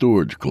beside a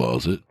storage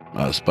closet,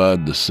 I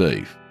spied the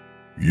safe.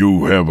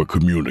 "You have a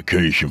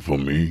communication for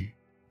me?"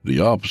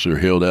 The officer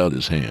held out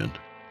his hand.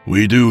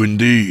 "We do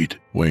indeed,"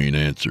 Wayne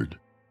answered.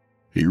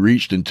 He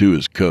reached into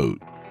his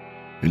coat.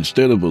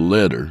 Instead of a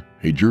letter,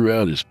 he drew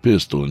out his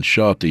pistol and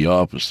shot the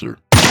officer,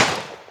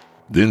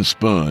 then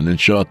spun and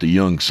shot the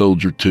young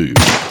soldier too.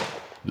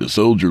 The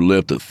soldier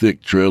left a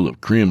thick trail of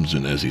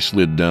crimson as he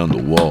slid down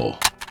the wall.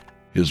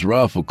 His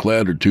rifle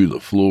clattered to the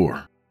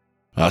floor.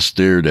 I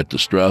stared at the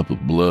stripe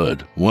of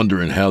blood,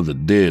 wondering how the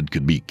dead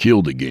could be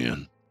killed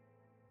again.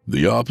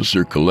 The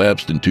officer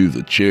collapsed into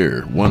the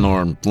chair, one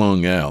arm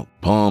flung out,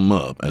 palm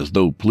up, as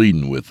though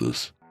pleading with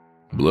us.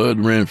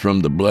 Blood ran from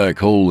the black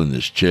hole in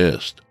his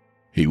chest.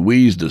 He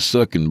wheezed a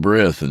sucking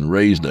breath and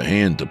raised a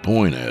hand to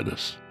point at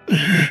us.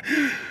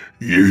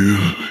 "You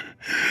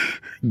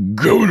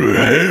go to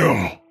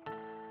hell."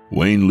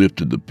 Wayne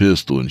lifted the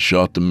pistol and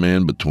shot the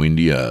man between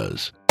the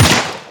eyes.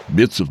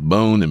 Bits of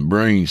bone and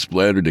brain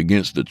splattered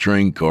against the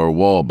train car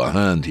wall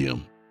behind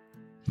him.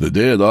 The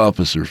dead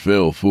officer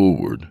fell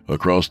forward,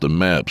 across the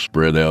map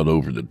spread out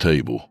over the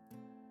table.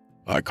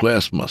 I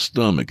clasped my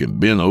stomach and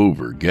bent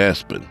over,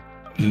 gasping.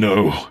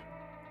 No.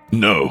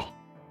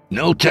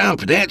 No time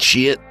for that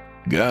shit."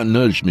 Guy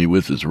nudged me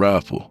with his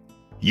rifle.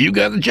 "You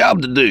got a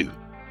job to do."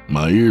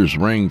 My ears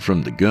rang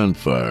from the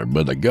gunfire,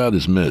 but I got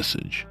his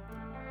message.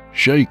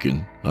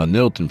 Shaken, I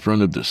knelt in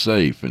front of the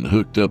safe and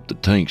hooked up the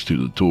tanks to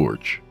the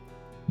torch.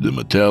 The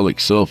metallic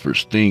sulfur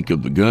stink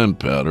of the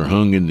gunpowder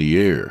hung in the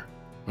air.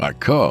 I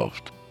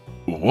coughed.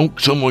 "Won't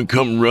someone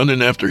come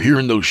running after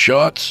hearing those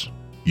shots?"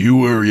 You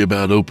worry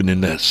about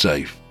opening that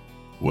safe.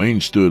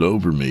 Wayne stood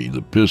over me,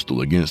 the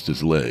pistol against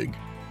his leg.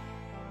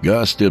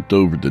 Guy stepped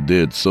over the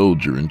dead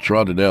soldier and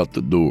trotted out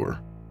the door.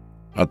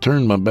 I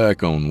turned my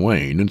back on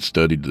Wayne and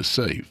studied the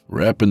safe,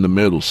 rapping the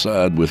metal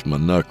side with my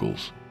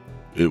knuckles.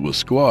 It was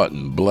squat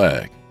and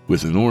black,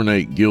 with an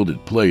ornate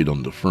gilded plate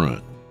on the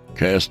front.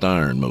 Cast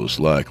iron, most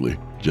likely,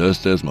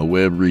 just as my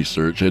web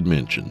research had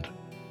mentioned.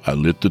 I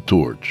lit the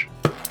torch.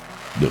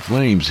 The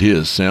flames'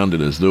 hiss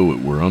sounded as though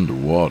it were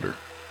underwater.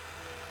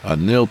 I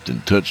knelt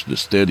and touched the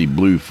steady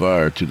blue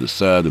fire to the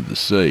side of the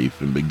safe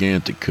and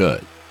began to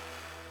cut.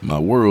 My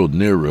world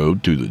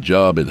narrowed to the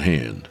job at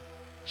hand.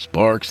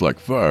 Sparks like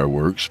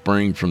fireworks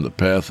sprang from the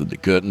path of the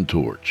cutting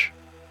torch.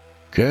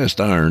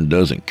 Cast iron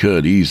doesn't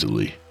cut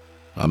easily.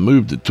 I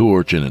moved the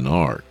torch in an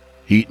arc,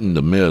 heating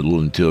the metal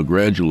until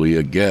gradually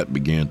a gap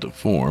began to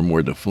form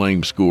where the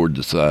flame scored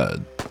the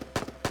side.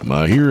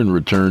 My hearing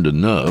returned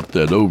enough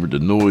that over the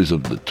noise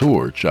of the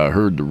torch I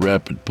heard the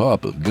rapid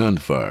pop of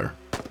gunfire.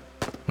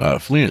 I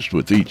flinched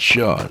with each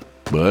shot,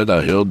 but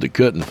I held the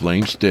cutting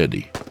flame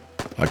steady.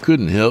 I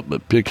couldn't help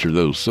but picture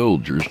those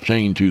soldiers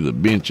chained to the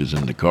benches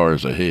in the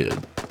cars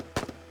ahead.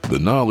 The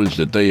knowledge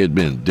that they had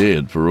been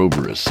dead for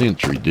over a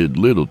century did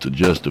little to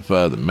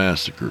justify the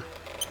massacre.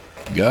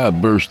 Guy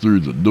burst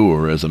through the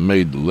door as I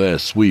made the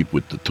last sweep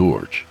with the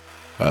torch.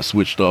 I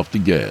switched off the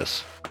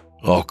gas.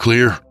 All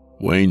clear?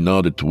 Wayne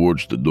nodded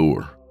towards the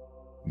door.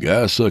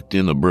 Guy sucked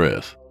in a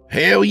breath.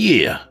 Hell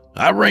yeah,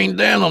 I rained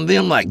down on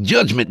them like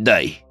Judgment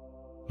Day.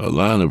 A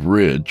line of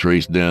red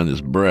traced down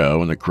his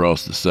brow and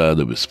across the side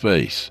of his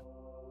face.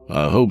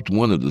 I hoped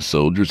one of the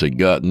soldiers had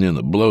gotten in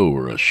a blow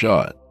or a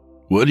shot.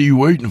 What are you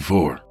waiting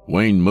for?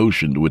 Wayne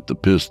motioned with the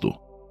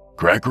pistol.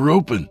 Crack her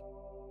open.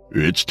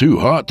 It's too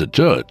hot to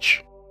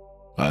touch.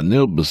 I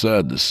knelt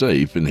beside the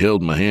safe and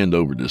held my hand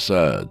over the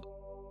side.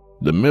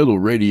 The metal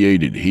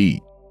radiated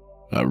heat.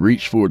 I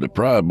reached for the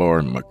pry bar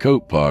in my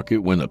coat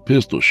pocket when a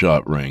pistol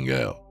shot rang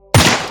out.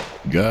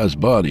 Guy's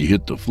body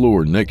hit the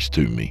floor next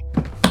to me.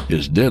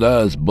 His dead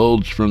eyes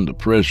bulged from the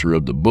pressure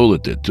of the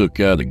bullet that took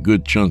out a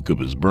good chunk of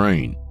his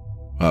brain.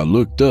 I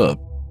looked up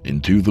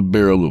into the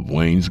barrel of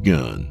Wayne's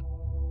gun.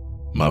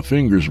 My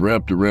fingers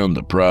wrapped around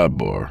the pry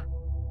bar.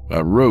 I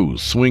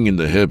rose, swinging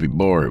the heavy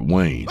bar at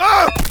Wayne.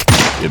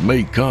 It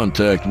made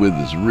contact with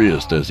his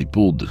wrist as he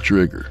pulled the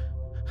trigger.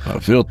 I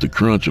felt the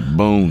crunch of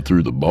bone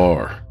through the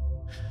bar.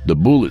 The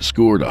bullet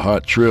scored a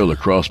hot trail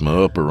across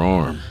my upper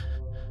arm.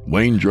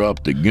 Wayne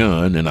dropped the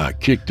gun and I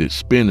kicked it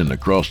spinning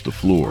across the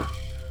floor.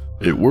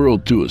 It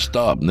whirled to a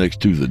stop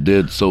next to the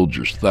dead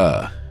soldier's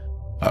thigh.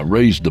 I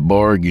raised the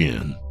bar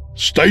again.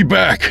 Stay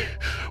back!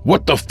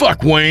 What the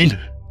fuck, Wayne?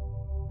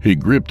 He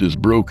gripped his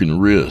broken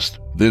wrist,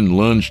 then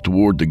lunged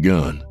toward the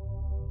gun.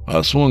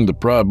 I swung the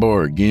pry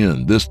bar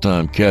again, this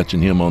time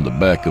catching him on the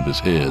back of his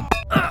head.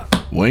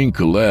 Wayne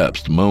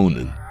collapsed,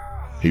 moaning.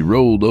 He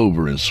rolled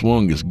over and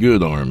swung his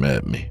good arm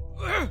at me.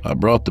 I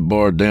brought the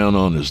bar down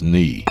on his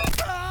knee.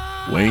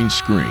 Wayne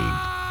screamed.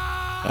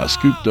 I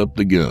scooped up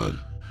the gun.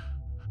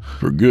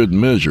 For good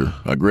measure,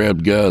 I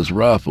grabbed Guy's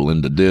rifle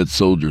and the dead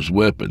soldier's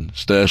weapon,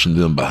 stashing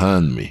them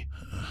behind me.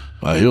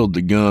 I held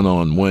the gun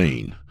on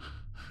Wayne.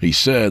 He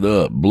sat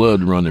up,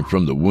 blood running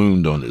from the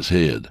wound on his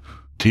head.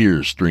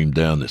 Tears streamed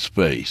down his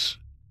face.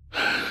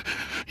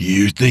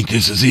 You think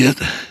this is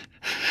it?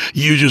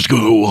 You just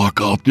gonna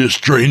walk off this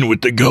train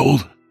with the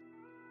gold?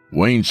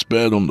 Wayne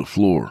spat on the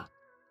floor.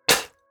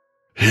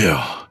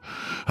 Hell,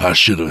 I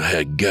should have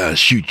had Guy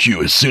shoot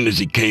you as soon as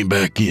he came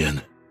back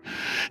in.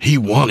 He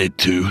wanted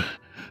to,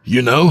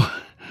 you know?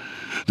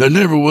 There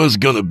never was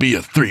gonna be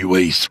a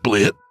three-way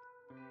split.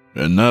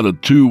 And not a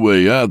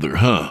two-way either,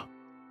 huh?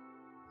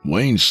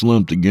 Wayne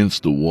slumped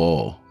against the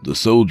wall, the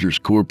soldier's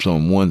corpse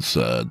on one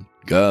side,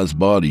 Guy's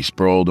body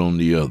sprawled on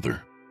the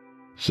other.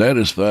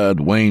 Satisfied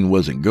Wayne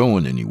wasn't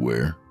going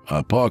anywhere,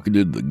 I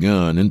pocketed the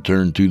gun and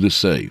turned to the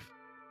safe.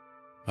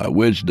 I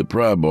wedged the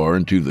pry bar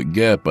into the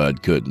gap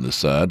I'd cut in the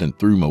side and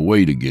threw my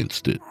weight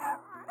against it.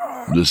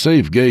 The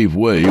safe gave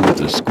way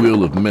with a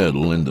squeal of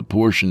metal and the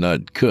portion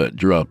I'd cut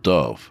dropped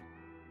off.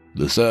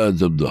 The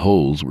sides of the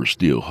holes were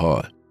still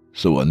hot,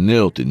 so I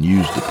knelt and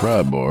used the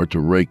pry bar to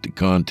rake the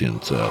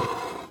contents out.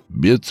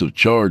 Bits of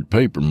charred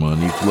paper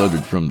money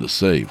fluttered from the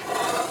safe.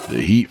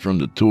 The heat from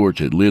the torch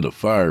had lit a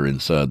fire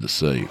inside the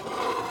safe.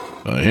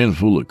 A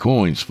handful of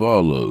coins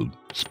followed,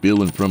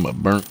 spilling from a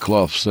burnt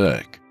cloth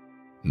sack.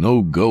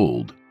 No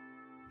gold.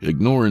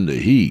 Ignoring the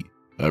heat,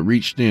 I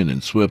reached in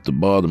and swept the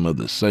bottom of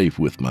the safe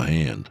with my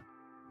hand.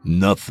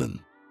 Nothing.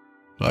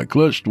 I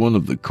clutched one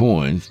of the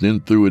coins, then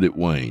threw it at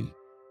Wayne.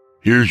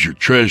 Here's your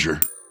treasure.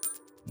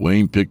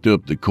 Wayne picked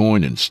up the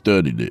coin and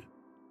studied it.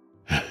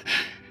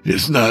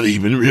 It's not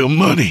even real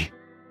money.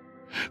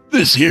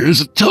 This here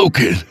is a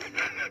token.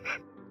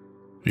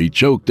 He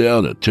choked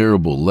out a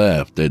terrible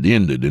laugh that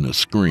ended in a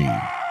scream.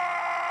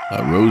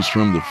 I rose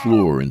from the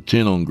floor,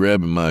 intent on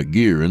grabbing my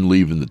gear and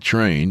leaving the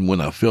train, when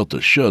I felt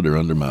a shudder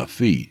under my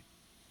feet.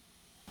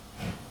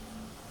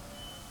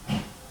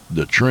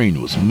 The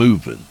train was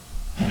moving.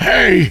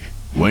 Hey!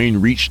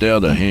 Wayne reached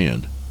out a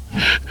hand.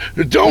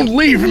 Don't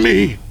leave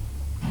me!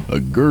 A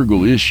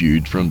gurgle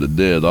issued from the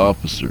dead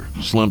officer,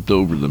 slumped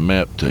over the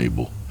map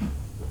table.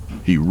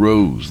 He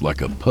rose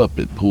like a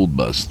puppet pulled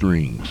by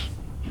strings,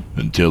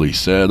 until he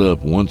sat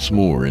up once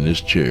more in his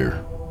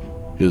chair,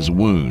 his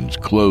wounds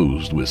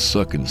closed with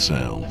sucking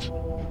sounds.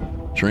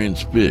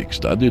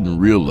 Transfixed, I didn't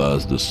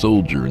realize the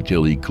soldier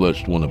until he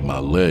clutched one of my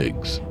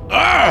legs.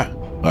 Ah!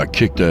 I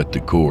kicked at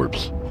the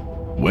corpse.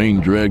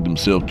 Wayne dragged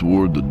himself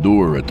toward the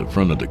door at the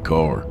front of the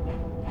car.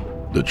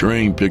 The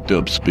train picked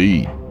up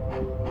speed.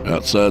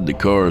 Outside the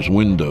car's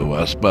window,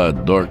 I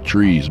spied dark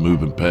trees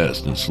moving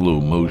past in slow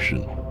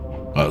motion.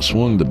 I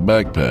swung the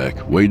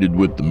backpack, weighted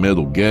with the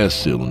metal gas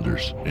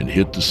cylinders, and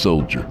hit the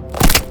soldier.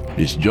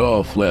 His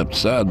jaw flapped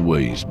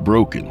sideways,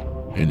 broken,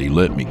 and he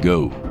let me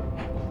go.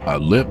 I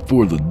leapt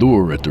for the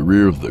door at the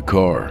rear of the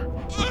car.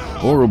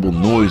 Horrible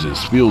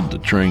noises filled the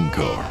train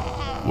car.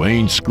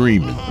 Wayne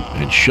screaming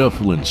and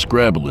shuffling,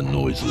 scrabbling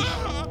noises.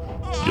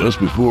 Just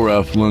before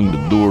I flung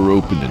the door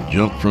open and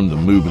jumped from the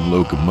moving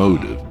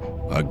locomotive,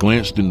 I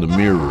glanced in the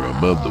mirror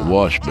above the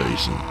wash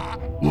basin.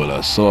 What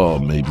I saw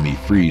made me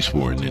freeze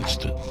for an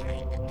instant.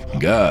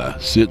 Guy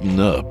sitting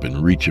up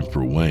and reaching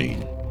for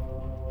Wayne.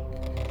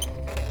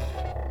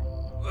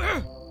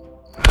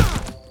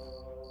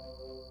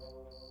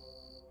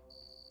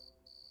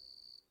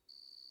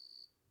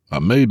 I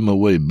made my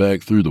way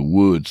back through the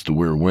woods to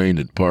where Wayne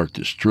had parked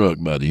his truck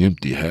by the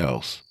empty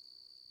house.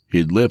 He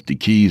had left the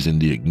keys in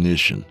the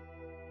ignition.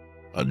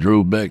 I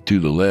drove back to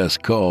the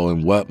last call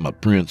and wiped my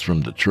prints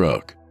from the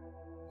truck.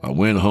 I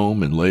went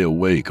home and lay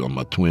awake on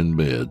my twin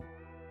bed.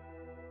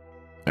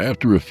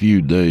 After a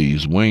few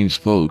days, Wayne's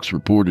folks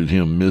reported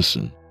him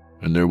missing,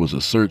 and there was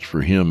a search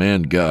for him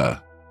and Guy.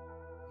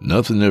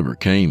 Nothing ever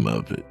came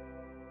of it.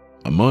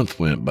 A month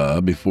went by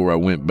before I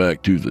went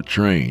back to the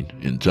train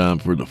in time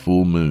for the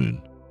full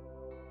moon.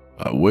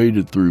 I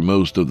waited through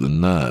most of the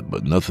night,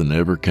 but nothing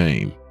ever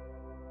came.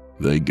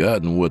 They'd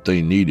gotten what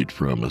they needed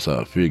from us,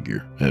 I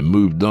figure, and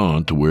moved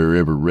on to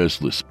wherever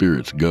restless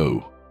spirits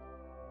go.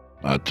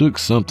 I took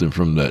something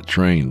from that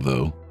train,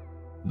 though.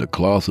 The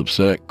cloth of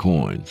sack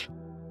coins,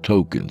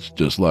 tokens,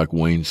 just like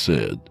Wayne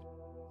said.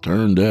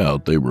 Turned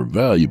out they were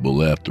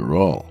valuable after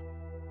all.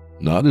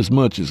 Not as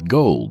much as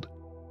gold,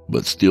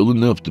 but still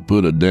enough to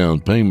put a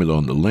down payment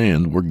on the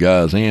land where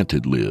Guy's aunt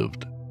had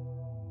lived.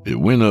 It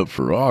went up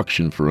for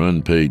auction for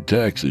unpaid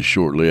taxes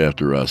shortly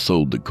after I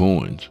sold the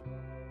coins.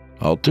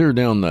 I'll tear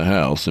down the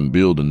house and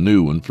build a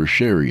new one for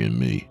Sherry and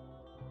me.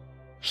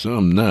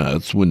 Some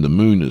nights, when the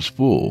moon is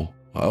full,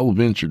 I'll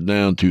venture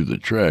down to the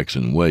tracks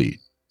and wait.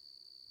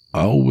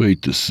 I'll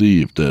wait to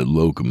see if that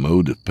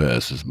locomotive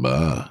passes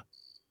by,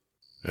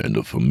 and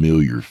a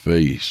familiar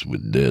face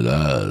with dead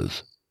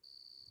eyes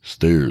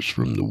stares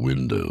from the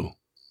window.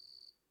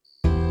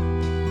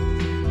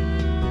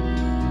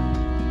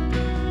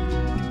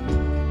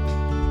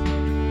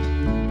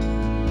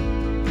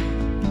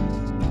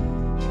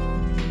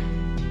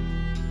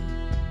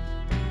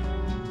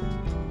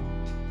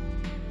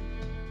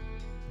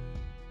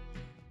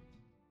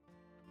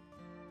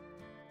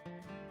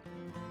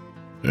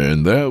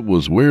 And that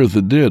was Where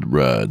the Dead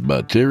Ride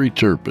by Terry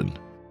Turpin.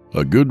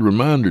 A good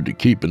reminder to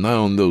keep an eye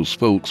on those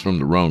folks from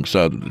the wrong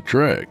side of the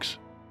tracks.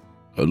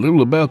 A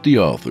little about the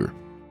author.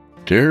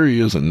 Terry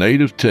is a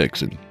native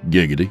Texan,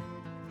 giggity,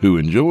 who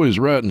enjoys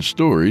writing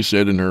stories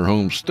set in her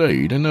home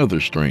state and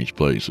other strange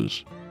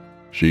places.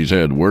 She's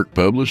had work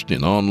published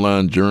in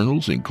online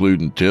journals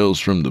including Tales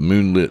from the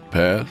Moonlit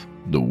Path,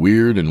 The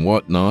Weird and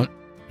Whatnot,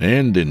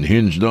 and in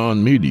Hinged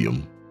On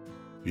Medium.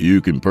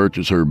 You can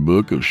purchase her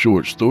book of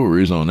short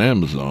stories on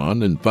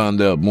Amazon and find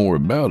out more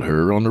about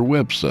her on her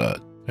website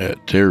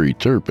at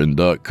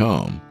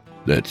terryturpin.com.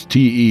 That's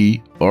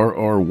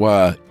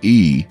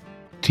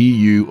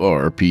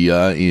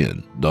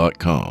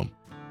TerryTurpin.com.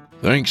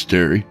 Thanks,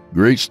 Terry.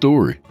 Great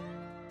story.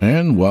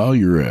 And while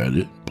you're at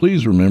it,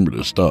 please remember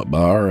to stop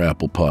by our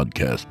Apple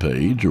Podcast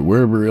page or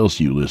wherever else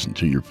you listen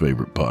to your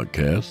favorite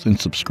podcasts and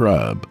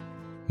subscribe.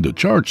 The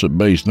charts are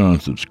based on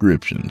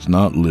subscriptions,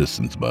 not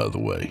listens, by the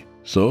way.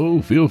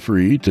 So feel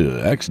free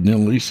to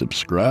accidentally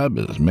subscribe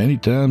as many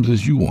times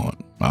as you want.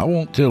 I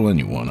won't tell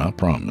anyone, I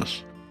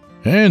promise.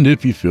 And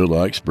if you feel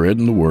like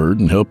spreading the word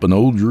and helping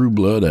old Drew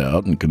Blood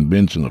out and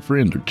convincing a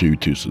friend or two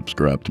to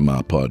subscribe to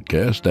my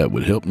podcast, that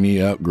would help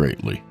me out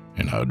greatly,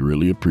 and I'd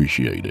really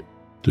appreciate it.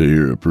 To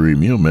hear a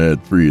premium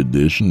ad-free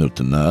edition of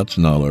tonight's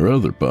and all our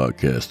other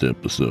podcast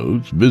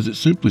episodes, visit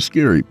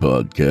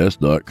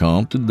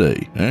simplyscarypodcast.com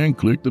today and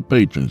click the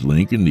patrons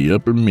link in the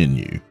upper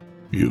menu.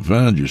 You'll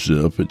find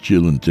yourself at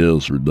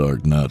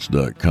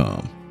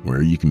chillintalesfordarknights.com,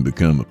 where you can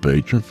become a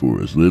patron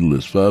for as little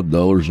as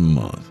 $5 a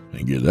month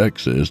and get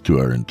access to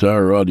our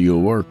entire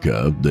audio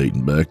archive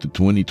dating back to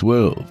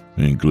 2012,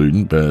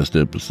 including past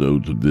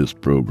episodes of this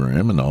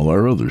program and all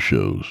our other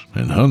shows,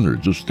 and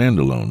hundreds of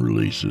standalone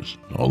releases,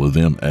 all of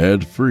them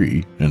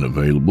ad-free and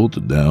available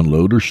to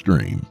download or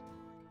stream.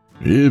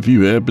 If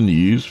you happen to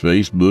use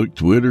Facebook,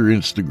 Twitter,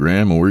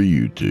 Instagram, or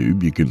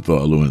YouTube, you can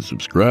follow and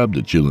subscribe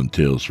to Chillin'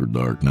 Tales for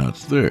Dark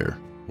Nights there,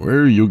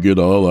 where you'll get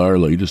all our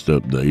latest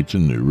updates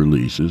and new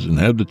releases and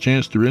have the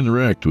chance to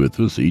interact with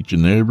us each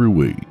and every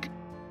week.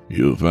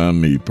 You'll find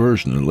me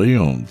personally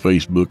on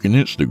Facebook and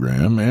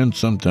Instagram and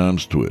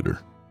sometimes Twitter.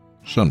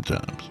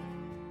 Sometimes.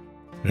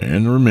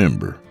 And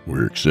remember,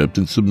 we're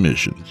accepting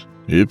submissions.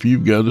 If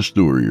you've got a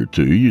story or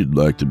two you'd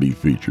like to be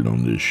featured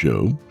on this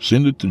show,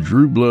 send it to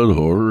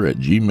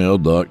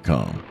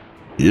drewbloodhorror@gmail.com.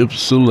 If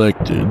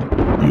selected,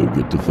 you'll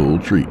get the full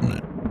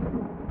treatment.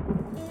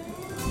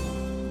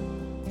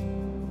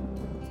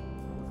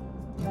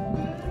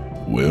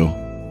 Well,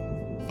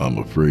 I'm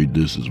afraid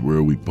this is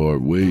where we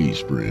part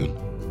ways, friend.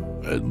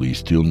 At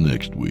least till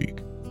next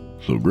week.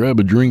 So grab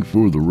a drink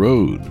for the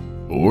road,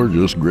 or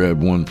just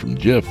grab one from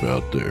Jeff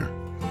out there.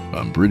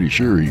 I'm pretty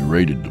sure he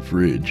raided the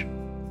fridge.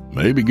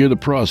 Maybe get a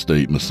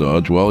prostate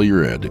massage while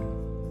you're at it.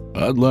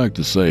 I'd like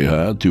to say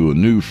hi to a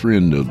new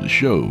friend of the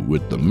show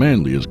with the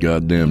manliest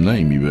goddamn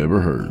name you've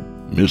ever heard,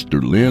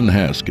 Mr. Lynn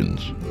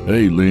Haskins.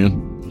 Hey,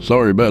 Lynn.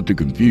 Sorry about the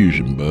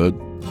confusion, bud.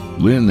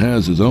 Lynn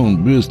has his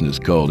own business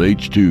called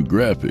H2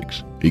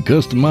 Graphics. He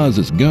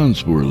customizes guns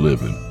for a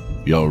living.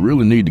 Y'all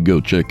really need to go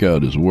check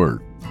out his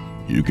work.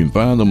 You can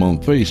find him on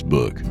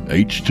Facebook,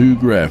 H2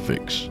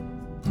 Graphics.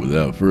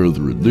 Without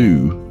further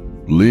ado,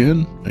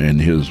 Lynn and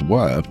his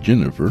wife,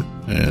 Jennifer,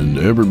 and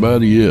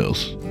everybody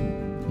else,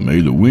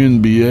 may the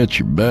wind be at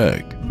your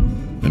back,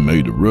 and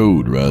may the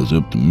road rise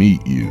up to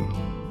meet you.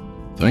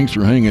 Thanks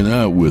for hanging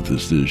out with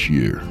us this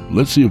year.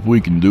 Let's see if we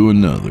can do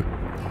another.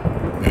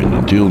 And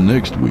until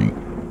next week,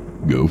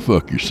 go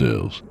fuck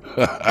yourselves.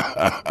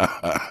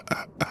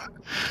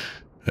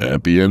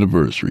 Happy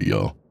anniversary,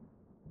 y'all.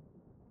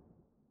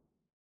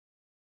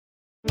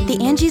 The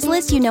Angie's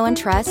List you know and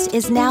trust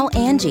is now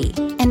Angie,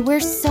 and we're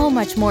so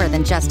much more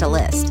than just a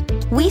list.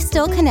 We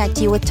still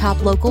connect you with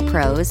top local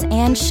pros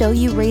and show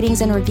you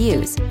ratings and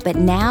reviews, but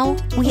now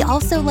we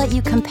also let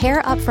you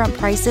compare upfront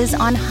prices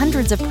on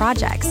hundreds of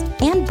projects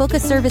and book a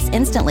service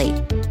instantly.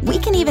 We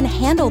can even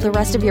handle the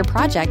rest of your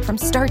project from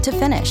start to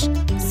finish.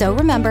 So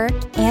remember,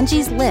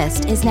 Angie's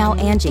List is now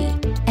Angie,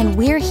 and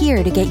we're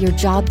here to get your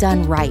job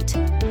done right.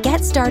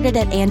 Get started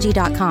at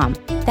Angie.com.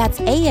 That's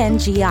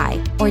ANGI,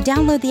 or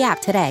download the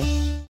app today.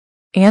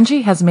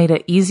 Angie has made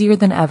it easier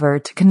than ever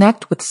to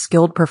connect with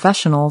skilled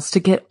professionals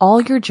to get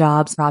all your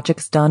jobs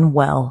projects done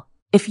well.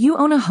 If you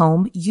own a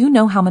home, you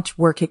know how much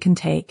work it can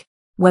take,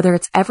 whether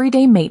it's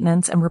everyday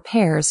maintenance and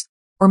repairs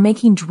or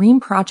making dream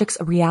projects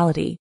a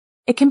reality.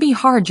 It can be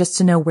hard just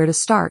to know where to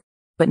start,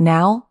 but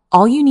now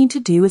all you need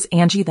to do is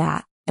Angie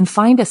that and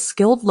find a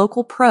skilled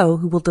local pro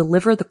who will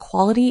deliver the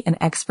quality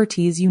and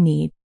expertise you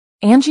need.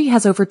 Angie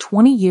has over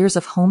 20 years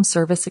of home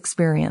service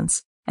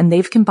experience, and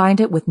they've combined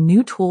it with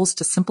new tools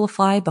to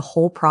simplify the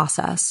whole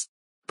process.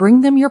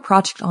 Bring them your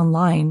project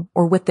online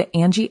or with the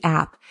Angie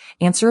app,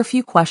 answer a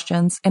few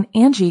questions, and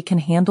Angie can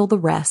handle the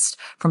rest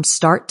from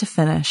start to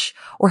finish,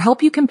 or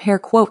help you compare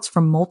quotes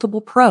from multiple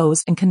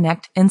pros and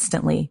connect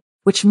instantly,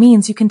 which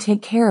means you can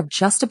take care of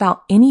just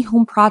about any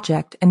home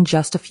project in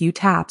just a few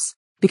taps.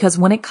 Because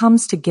when it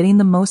comes to getting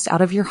the most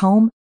out of your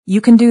home, you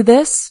can do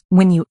this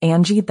when you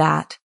Angie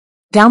that.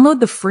 Download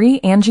the free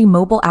Angie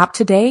mobile app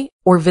today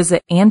or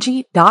visit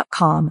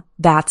Angie.com.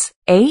 That's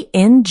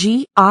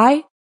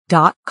ANGI.com.